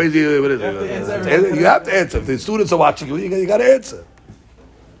have to answer. If the students are watching you, you got to answer.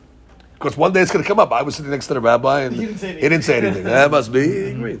 Because one day it's going to come up. I was sitting next to the rabbi and he didn't say anything. That must be, he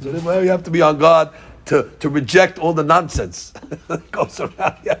agreed. So you have to be on guard to reject all the nonsense that goes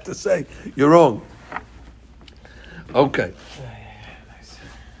around. You have to say, you're wrong. Okay.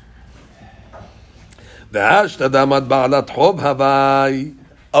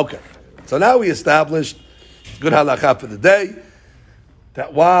 Okay. So now we established good halakha for the day,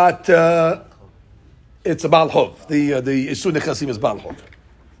 that what it's a Baal Chov. The Isu Nechasim is Baal Chov.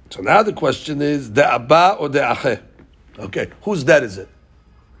 So now the question is, the Abba or the Acheh? Okay, whose debt is it?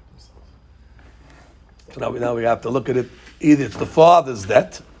 So now we have to look at it. Either it's the father's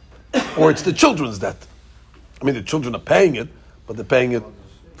debt, or it's the children's debt. I mean, the children are paying it, but they're paying it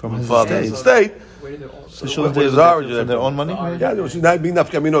from the father's estate. So From their own money? Yeah, there should not be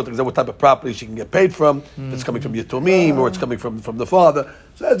enough because what type of property she can get paid from. If it's coming from Yatomim or it's coming from the father.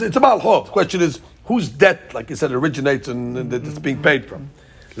 So it's a Baal Chov. The question is, whose debt, like you said, originates and it's being paid from?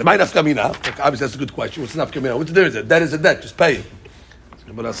 Lemay nafkamina. Obviously, that's a good question. What's nafkamina? What's the difference? Debt is a debt. Just pay it.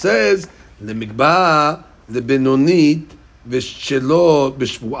 But it says, lemikba lebenonit v'shelo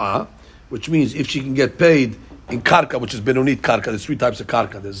b'shvuah, which means if she can get paid in karka, which is benonit karka. There's three types of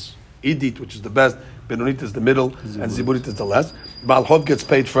karka. There's Idit, which is the best, Benonit is the middle, and Ziburit is the last. Baal Chov gets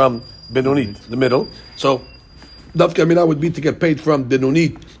paid from Benonit, the middle. So, Nafka Mina would be to get paid from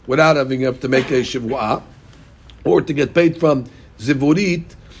Benonit without having to make a Shivua, or to get paid from Ziburit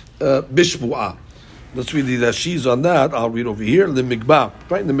bishvu'ah. Let's read the Rashi's on that. I'll read over here. Lemigba,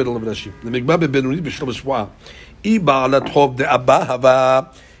 right in the middle of Rashi. Lemigba bebenunit b'shlo b'shvu'ah. I ba'alat chov de abba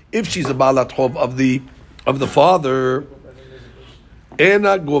hava. If she's a ba'alat chov of the father,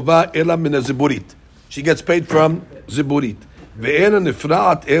 ena gova ela min ziburit. She gets paid from ziburit. Ve'ena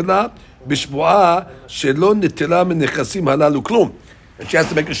nifra'at ela b'shvu'ah shelo nitila min nechasim halalu klum. And she has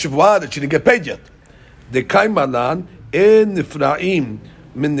to make a shvu'ah that she didn't get paid yet. Dekai malan en nifra'im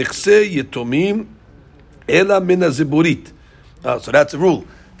min nechse yetomim ela min ziburit. So that's the rule,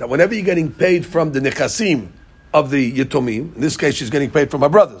 that whenever you're getting paid from the nechasim of the yetomim, in this case she's getting paid from her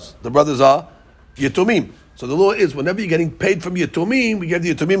brothers. The brothers are yetomim. So the law is, whenever you're getting paid from yetomim, we give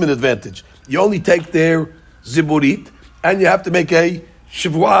the yetomim an advantage. You only take their ziburit, and you have to make a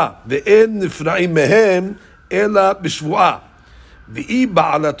shvu'ah. Ve'en nifra'im mehem ela b'shvu'ah. Ve'i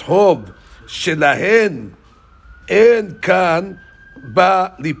ba'alat hov shelahen en kan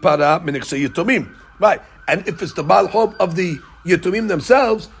ba lipara min nechse yetomim. Right. And if it's the Baal Chob of the Yetumim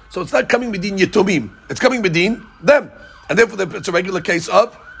themselves, so it's not coming Medin Yetumim, it's coming Medin them. And therefore it's a regular case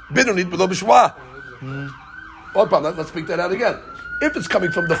of Binunit B'lo B'shwa. Let's speak that out again. If it's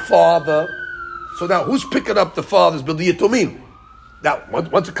coming from the father, so now who's picking up the father's bill? The Yetumim. Now,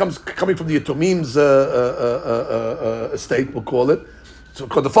 once it comes coming from the Yetumim's estate, we'll call it, so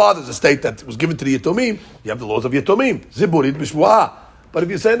because the father's estate that was given to the Yetumim, you have the laws of Yetumim. Ziburit B'shwa. But if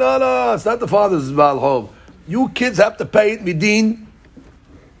you say, no, it's not the father's Baal Chob, you kids have to pay it midin,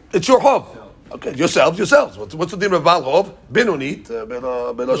 it's your Chob. Okay, yourselves. What's the name of Baal Chob? Binunit,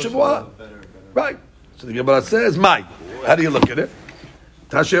 Belo Shivua. Right. So the Gemara says, Mai. How do you look at it?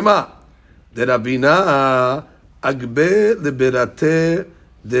 Tashema. De Rabina Agbe Liberate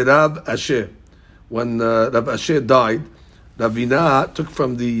de Rab Asher. When Rab Asher died, Ravina took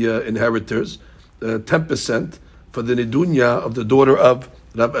from the inheritors 10% for the nedunya of the daughter of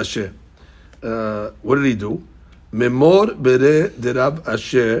Rab Asher. What did he do? Memor bere de Rab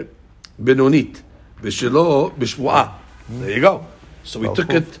Asher benonit b'shelo b'shvu'ah. There you go. So we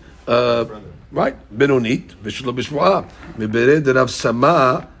took it right. Benonit b'shelo b'shvu'ah. Mebere de Rab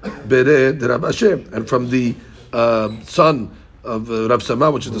Sama bere de Rab Asher, and from the son of Rab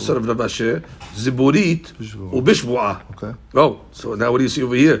Sama, which is the son of Rab Asher, ziburit u'bishvu'ah. Okay. Oh, so now what do you see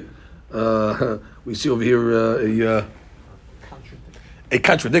over here? We see over here a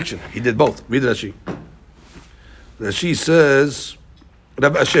contradiction. He did both. Read Rashi. Rashi says,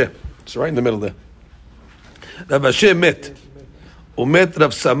 Rav Asher. It's right in the middle there. Rav Asher met. Umet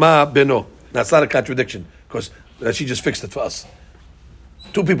Rav Sama beno. That's not a contradiction, because Rashi just fixed it for us.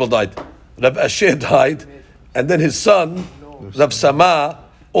 Two people died. Rav Asher died, and then his son, Rav Sama,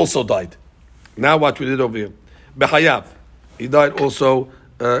 also died. Now watch what we did over here. Behayav. He died also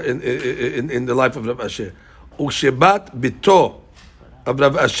in the life of Rav Asher. Ukshebat bito of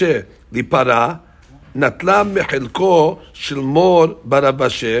Rav Asher lipara natla mechilko shel mor barav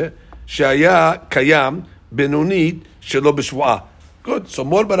Asher shaya kayam benunit shelo b'shvu'ah. Good. So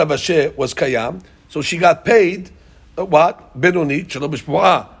mor barav Asher was kayam, so she got paid what? Benunit shelo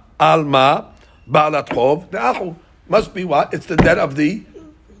b'shvu'ah. Alma ba'alat chov de'achu. Must be what? It's the debt of the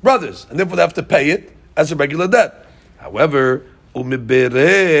brothers, and therefore they have to pay it as a regular debt. However,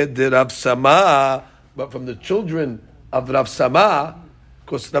 umibere de Rav Sama, but from the children of Rav Sama,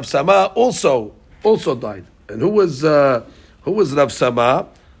 because Rav Sama also died. And who was Rav Sama?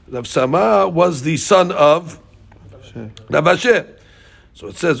 Rav Sama was the son of Rav Asher. So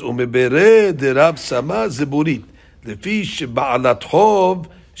it says umibere de Rav Sama ziburit lefi sheba'alat chov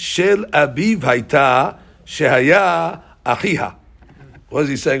shel aviv hayta shehaya achiha. What is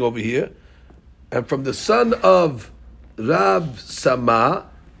he saying over here? And from the son of Rav Sama,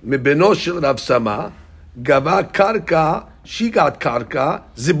 mibeno shel Rav Sama, gava karka, she got karka,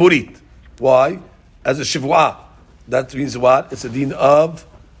 ziburit. Why? As a shivua. That means what? It's a deen of,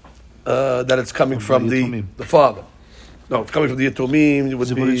 that it's coming from the father. No, it's coming from the Yetumim, it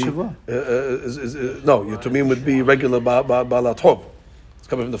would be, no, Yetumim would be regular Ba'alat Chov. It's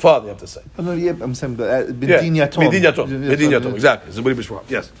coming from the father, you have to say. No, yeah, I'm saying Bidin Yatom. Bidin Yatom, exactly. Ziburit b'shvu'ah,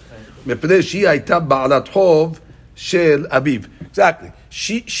 yes. Mepnei she hayta Ba'alat Chov shel aviv. Exactly.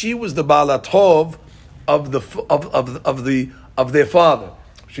 She was the Ba'alat Chov of their father.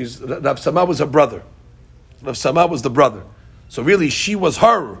 Rav Sama was her brother. Rav Sama was the brother. So really, she was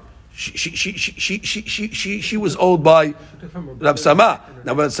her. She was owed by Rav Sama.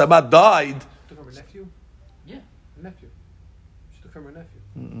 Now when Sama died, She took from her nephew? Yeah. Her nephew. She took from her nephew.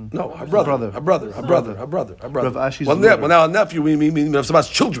 no, her brother. Rav Ashi's well, brother. now a nephew, we mean Rav Sama's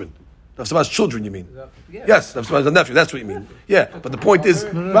children. Rav Sama's children, you mean? Yeah. Yes, Rav Sama's nephew. That's what you mean. Yeah, but the point is,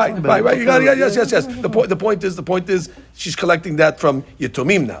 right. You got it. Yes. The point is, she's collecting that from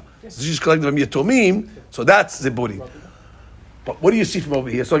Yetomim now. So she's collecting from Yatomim, so that's Ziburit. But what do you see from over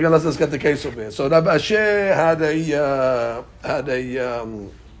here? So again, let's get the case over here. So Rav Asher had a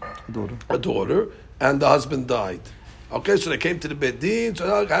daughter, and the husband died. Okay, so they came to the Beit Din.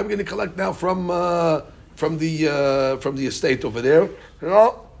 So I'm going to collect now from the estate over there.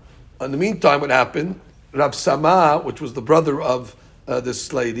 In the meantime, what happened? Rav Sama, which was the brother of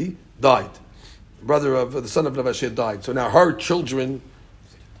this lady, died. The son of Rav Asher died. So now her children,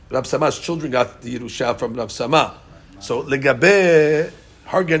 Rav Sama's children, got the Yerusha from Rav Sama. So legabe,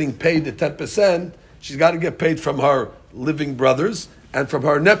 her getting paid the 10%, she's got to get paid from her living brothers and from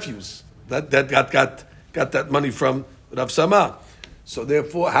her nephews that got that money from Rav Sama. So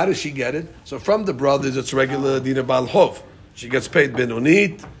therefore, how does she get it? So from the brothers, it's regular Dina Bal Chov. She gets paid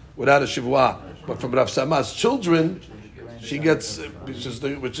Benonit without a Shivua. But from Rav Sama's children, she gets, which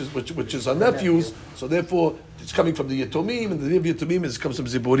is her nephews. So therefore, it's coming from the Yatomim, and the Yatomim comes from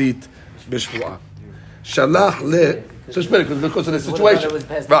Ziburit Bishvua. Shalach le. So it's better because of the situation.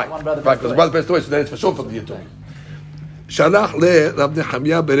 Right, because the brother passed away, so then it's for sure from the Yatomim. Shalach le Rav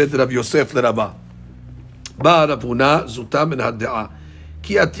Nehemiah bered Rav Yosef le Rabbah. Ba Rav Huna zuta min had'a.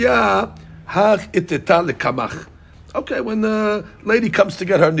 Ki atya hach iteta lekamach. Okay, when the lady comes to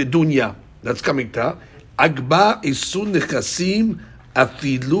get her nidunya, that's coming to her. Agba isun nechasim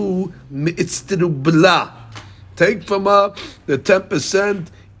afilu mi'itziru bla. Take from her the 10%,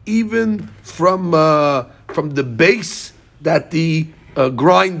 even from the base that the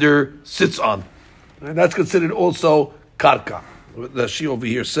grinder sits on, and that's considered also karka. The she over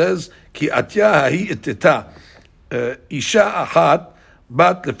here says ki atya hahi iteta isha achat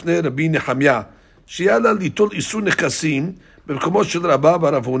bat lefnei Rabbi Nehemiah שהיה לה ליטול איסור נכסים במקומו של רבה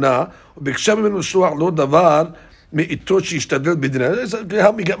ברב הונא, וביקשה ממנו לשלוח לו דבר מאיתו שישתדל בדינה.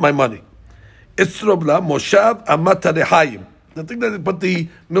 Help me get my money. אצרוב לה מושב אמת הרחיים. The thing that they put the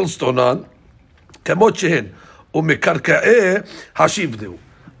millstone on, כמות שהן, ומקרקעי השיבדהו.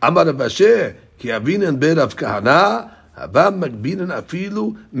 אמר רב אשר, כי אבינן ברב כהנא, הבא מגבינן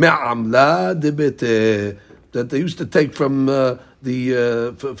אפילו מעמלה דביתה. That they used to take from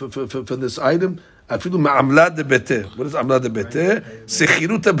for this item, אפילו מעמלה דביתה. What is עמלה דביתה?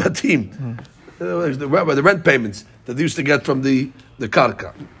 סחירות הבתים. The rent payments that they used to get from the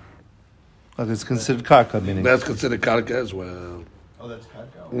karka. Okay, it's considered karka, meaning. That's considered karka as well. Oh, that's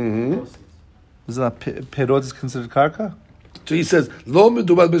karka. Isn't that perot is considered karka? So he says, לא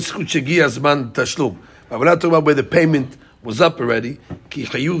מדובר בזכות שהגיע הזמן תשלום. But we're not talking about where the payment was up already, כי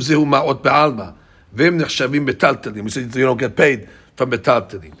חיוב זהו מעות בעלמא. והם נחשבים מטלטלים. We said you don't get paid from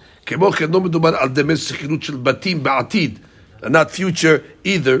מטלטלים. כמו כן לא מדובר על דמי שכירות של בתים בעתיד, not future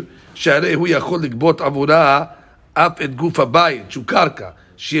either, שהרי הוא יכול לגבות עבורה אף את גוף הבית, שהוא קרקע,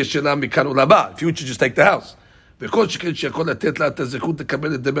 שיש שלה מכאן ולבא. future just take the house. וכל שכן שיכול לתת לה את הזכות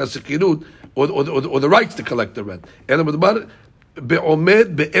לקבל את דמי השכירות, or the rights to collect the rent. אלא מדובר בעומד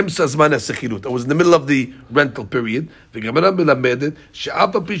באמצע זמן השכירות. It was in the middle of the rental period, וגמרא מלמדת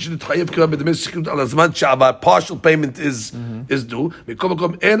שאף על פי שנתחייב כבר בדמי שכירות על הזמן שעבר, partial payment is due, מכל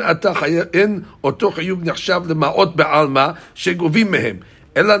מקום אין אותו חיוב נחשב למעות בעלמא שגובים מהם,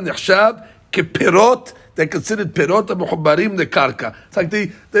 אלא נחשב כפירות, they're considered פירות המחוברים לקרקע. It's like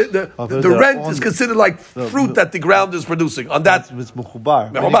the rent is considered like fruit that the ground is producing. On that, it's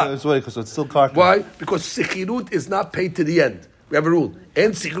mechubar. So it's still karka. Why? Because sechirut is not paid to the end. We have a rule.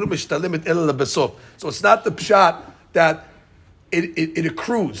 En sechirut mishtalim ela lebesof. So it's not the pshat that it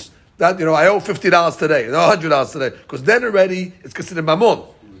accrues. That I owe $50 today, I owe $100 today, because then already it's considered mamon.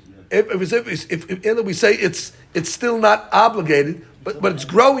 If we say it's still not obligated, but it's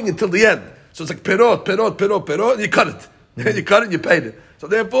growing until the end. So it's like perot, and you cut it. You cut it and you paid it. So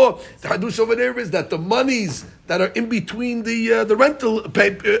therefore, the hadush over there is that the monies that are in between the rental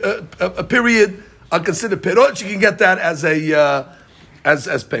period are considered perot. You can get that as a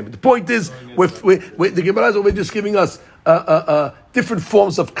as payment. The point is, the Gemara is over just giving us different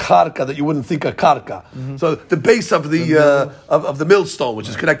forms of karka that you wouldn't think are karka. Mm-hmm. So the base of the millstone, which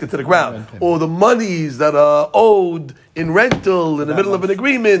is connected to the ground, or the monies that are owed in rental in the middle of an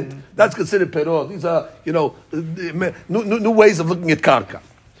agreement, that's considered perot. These are new ways of looking at karka.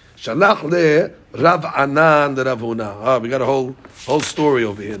 Shalach le Rav Anan de Rav Huna. We got a whole story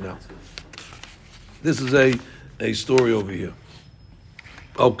over here now. This is a story over here.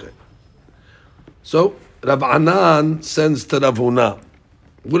 Okay. So Rav Anan sends to Rav Huna.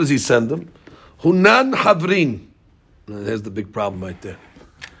 What does he send him? Hunan Havrin. There's the big problem right there.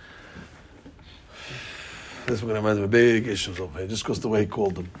 This is going to remind me of big issues over here, just because the way he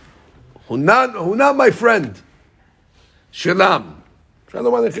called them. Hunan, my friend. Shelam.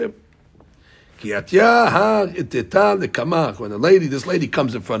 Shalom Aleichem. When this lady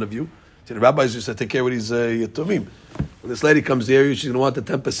comes in front of you, see, the rabbis used to take care of these yatumim. When this lady comes here, she's going to want the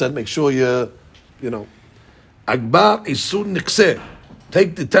 10%. Make sure you know. Agba isur nikseh.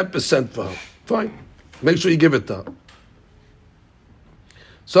 Take the 10% for her. Fine. Make sure you give it to her.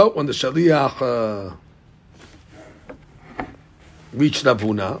 So when the shaliach reached Rav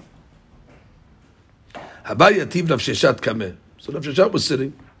Huna, Haba yativ Rav Sheshat kameh. So Rav Sheshat was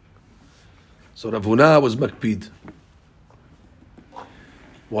sitting. So Rav Huna was makpid.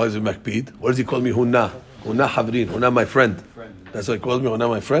 Why is he makpid? What does he call me? Huna. Huna havrin. Huna my friend. That's why he calls me Huna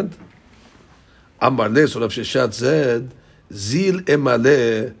my friend. Amar le. So Rav Sheshat said, Zil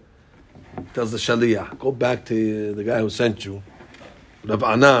emale. Tells the shaliach, go back to the guy who sent you, Rav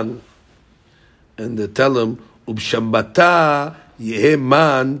Anan, and tell him, Ubshambata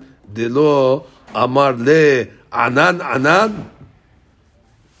yeheman delo amar le anan.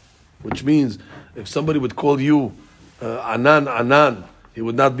 Which means, if somebody would call you Anan, he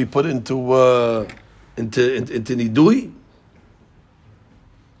would not be put into nidui.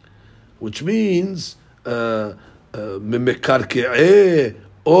 Which means mimekarke'eh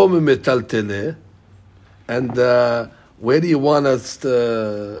or mimetaltele. And where do you want us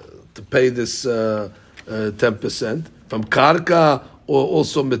to pay this 10%? From karka or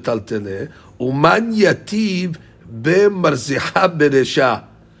also metaltele? Uman yativ be marziha beresha.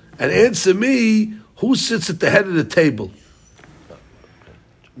 And answer me, who sits at the head of the table?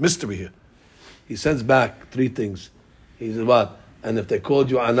 Mystery here. He sends back three things. He says, what? And if they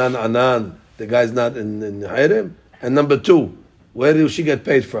called you Anan, the guy's not in Harem. And number two, where does she get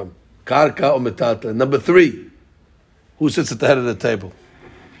paid from? Karka or Metatla. Number three, who sits at the head of the table?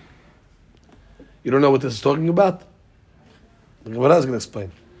 You don't know what this is talking about? The Gemara is going to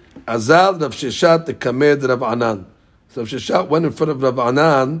explain. Azal Rav Sheshat the Kamed Rav Anan. So Rav Sheshat went in front of Rav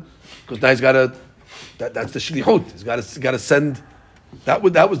Anan because now he's got to. That's the shlichut. He's got to send. That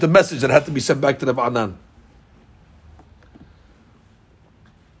was the message that had to be sent back to Rav Anan.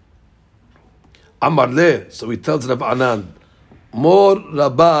 Amar le. So he tells Rav Anan, Mor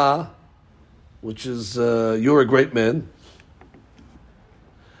Rabbah, which is you're a great man.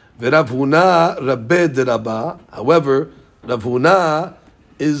 V'Rav Huna Rabbe de Rabbah. However, Rav Huna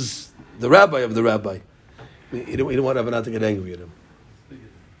is the rabbi of the rabbi. He didn't want Rav Huna to get angry at him.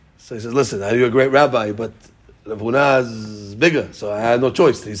 So he says, listen, I know you're a great rabbi, but Rav Huna is bigger, so I had no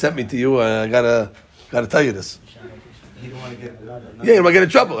choice. He sent me to you, and I gotta tell you this. He didn't want to get Yeah, you might get in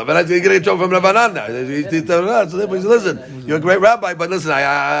trouble. Rav Huna going to get in trouble from Rav Huna now. So he says, listen, you're a great rabbi, but listen,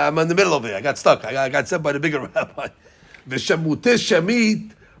 I'm in the middle of it. I got stuck. I got sent by the bigger rabbi. V'shemuteh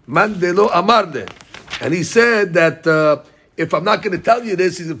shamit man delo amarle. And he said that if I'm not going to tell you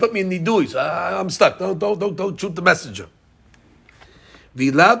this, he's going to put me in nidui. So I'm stuck. Don't shoot the messenger.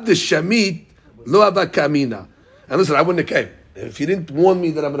 Vilab the shamit lo avakamina. And listen, I wouldn't have came. If you didn't warn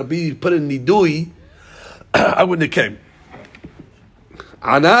me that I'm going to be put in nidui, I wouldn't have came.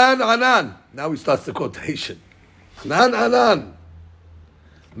 Anan. Now he starts the quotation. Anan.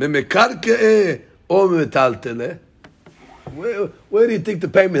 Memekarke'eh o memetaltele. Where do you think the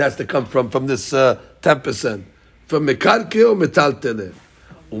payment has to come from this 10%? From mekarke or metaltele?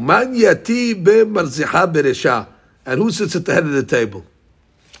 Uman yati be marziha beresha. And who sits at the head of the table?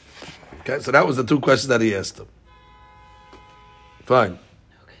 Okay, so that was the two questions that he asked him. Fine.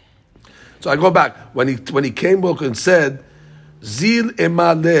 So I go back. When he came back and said, Zil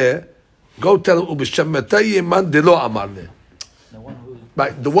emale, go tell him, Ubishamatayi eman delo amarle.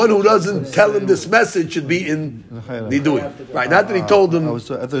 Right, the one who doesn't tell him this message should be in Nidui. Right, not that he told him.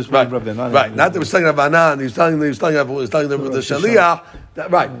 Right, not that he was telling Rav Anan. He was telling them with the Shaliach.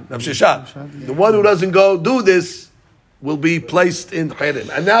 Right, Rav Sheshat. The one who doesn't go do this will be placed in Chayrim.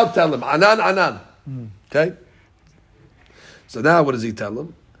 And now tell him, Anan. Okay? So now what does he tell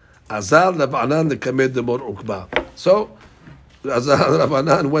him? Azal Rav Anan lekamed de Mor Ukba. So, Azal Rav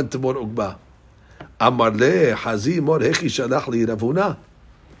Anan went to Mor Ukba. Amar le Hazi Mor Hechi Shalach li Rav Huna.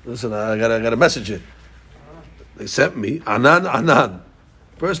 Listen, I got a message here. They sent me Anan.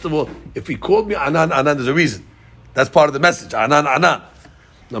 First of all, if he called me Anan, there's a reason. That's part of the message. Anan.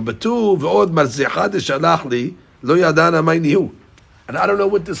 Number two, V'od Marziha de Shalach li Lo Yadana Maynihu. And I don't know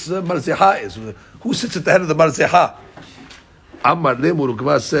what this Marziha is. Who sits at the head of the Marziha? Amar le Mor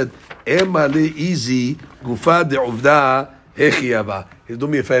Ukba said, Ema le easy Gufa de Uvda Hechiyava. Do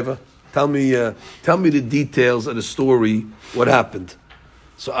me a favor. Tell me the details of the story. What happened?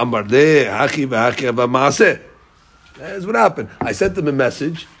 So Amar le Haki v'Hachiyava Maaseh. That's what happened. I sent him a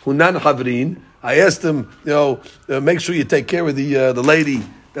message. Hunan Havrin. I asked him, make sure you take care of the lady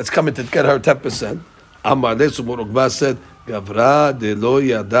that's coming to get her 10%. Amar le, so Mor Ukba said, גברה דלא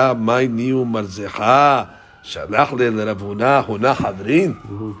ידע מי ניהו מרזחה, שלח לרב הונא חברין.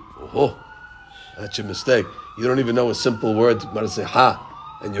 Oh, that's your mistake. You don't even know a simple word, marzeha,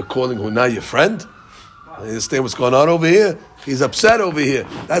 and you're calling Huna your friend? You understand what's going on over here? He's upset over here.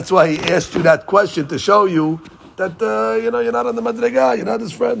 That's why he asked you that question to show you that, you're not on the madrega, you're not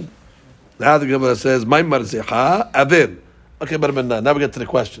his friend. Now the Gemara says, my marzeha, avil. Okay, but now we get to the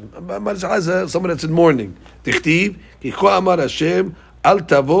question. Marzeha is someone that's in mourning. Tichtiv, ki ko amar Hashem, al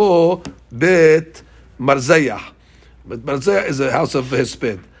tavo bet marzeyah. But marzeyah is a house of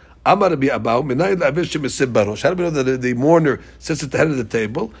hesped. Amar bi Abahu, minayin la'avil shemisib barosh. How do we know that the mourner sits at the head of the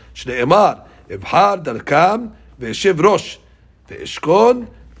table? Shnei emar, evhar darkam ve'eshiv rosh ve'eshkon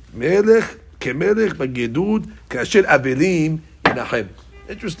melech kemelech bagedud kasher avilim yinachem.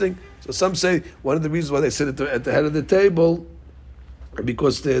 Interesting. So some say one of the reasons why they sit at the head of the table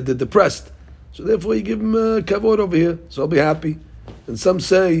because they're depressed. So therefore you give them kavod over here, so I'll be happy. And some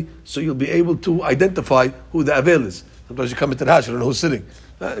say so you'll be able to identify who the avel is. Sometimes you come into the house, you don't know who's sitting.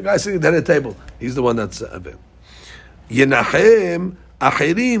 The guy sitting at the head of the table, he's the one that's avel. Yenachem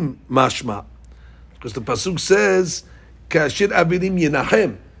achirim mashma. Because the pasuk says, Kashir avilim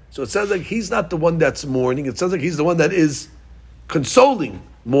yenachem. So it sounds like he's not the one that's mourning. It sounds like he's the one that is consoling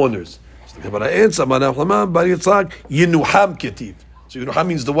mourners. So the Gemara answers, Yinuham ketiv. So Yinuham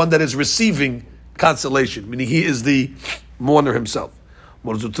means the one that is receiving consolation, meaning he is the mourner himself.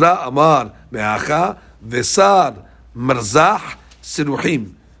 Morzutra amar me'acha vesar marzach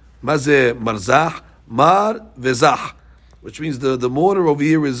siruhim. Maze marzach mar vezach. Which means the mourner over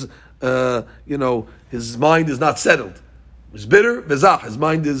here is, his mind is not settled. He's bitter, vezach. His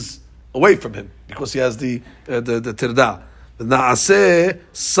mind is away from him because he has the tirda. Na'aseh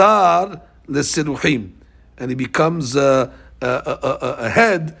sar lesiruhim, and he becomes a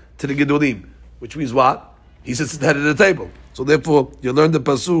head to the gedolim, which means what? He sits at the head of the table. So therefore, you learn the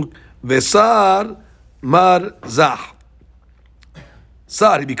pasuk vesar mar zah.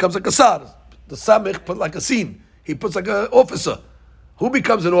 Sar, he becomes like a sar. The samech put like a scene. He puts like an officer. Who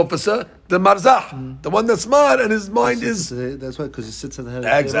becomes an officer? The marzah, the one that's mar, and his mind is. That's why, because he sits at the head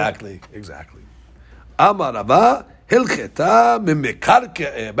of the table. Exactly. Amar Rava. Back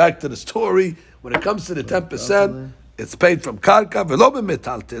to the story. When it comes to the 10%, it's paid from karka. V'lo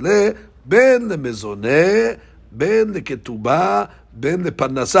b'metaltele ben lemezoneh ben leketubah ben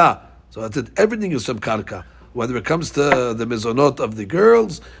leparnasa. So that's it. Everything is from karka. Whether it comes to the mezonot of the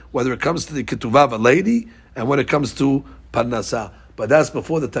girls, whether it comes to the ketubah of a lady, and when it comes to parnasa. But that's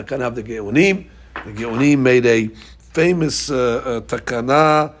before the takana of the Geonim. The Geonim made a famous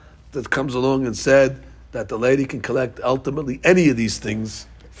takana that comes along and said that the lady can collect ultimately any of these things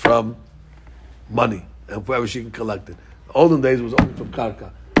from money, and wherever she can collect it. The olden days was only from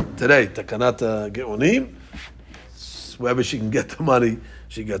karka. Today, takanat geonim, wherever she can get the money,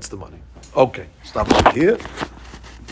 she gets the money. Okay, stop right here.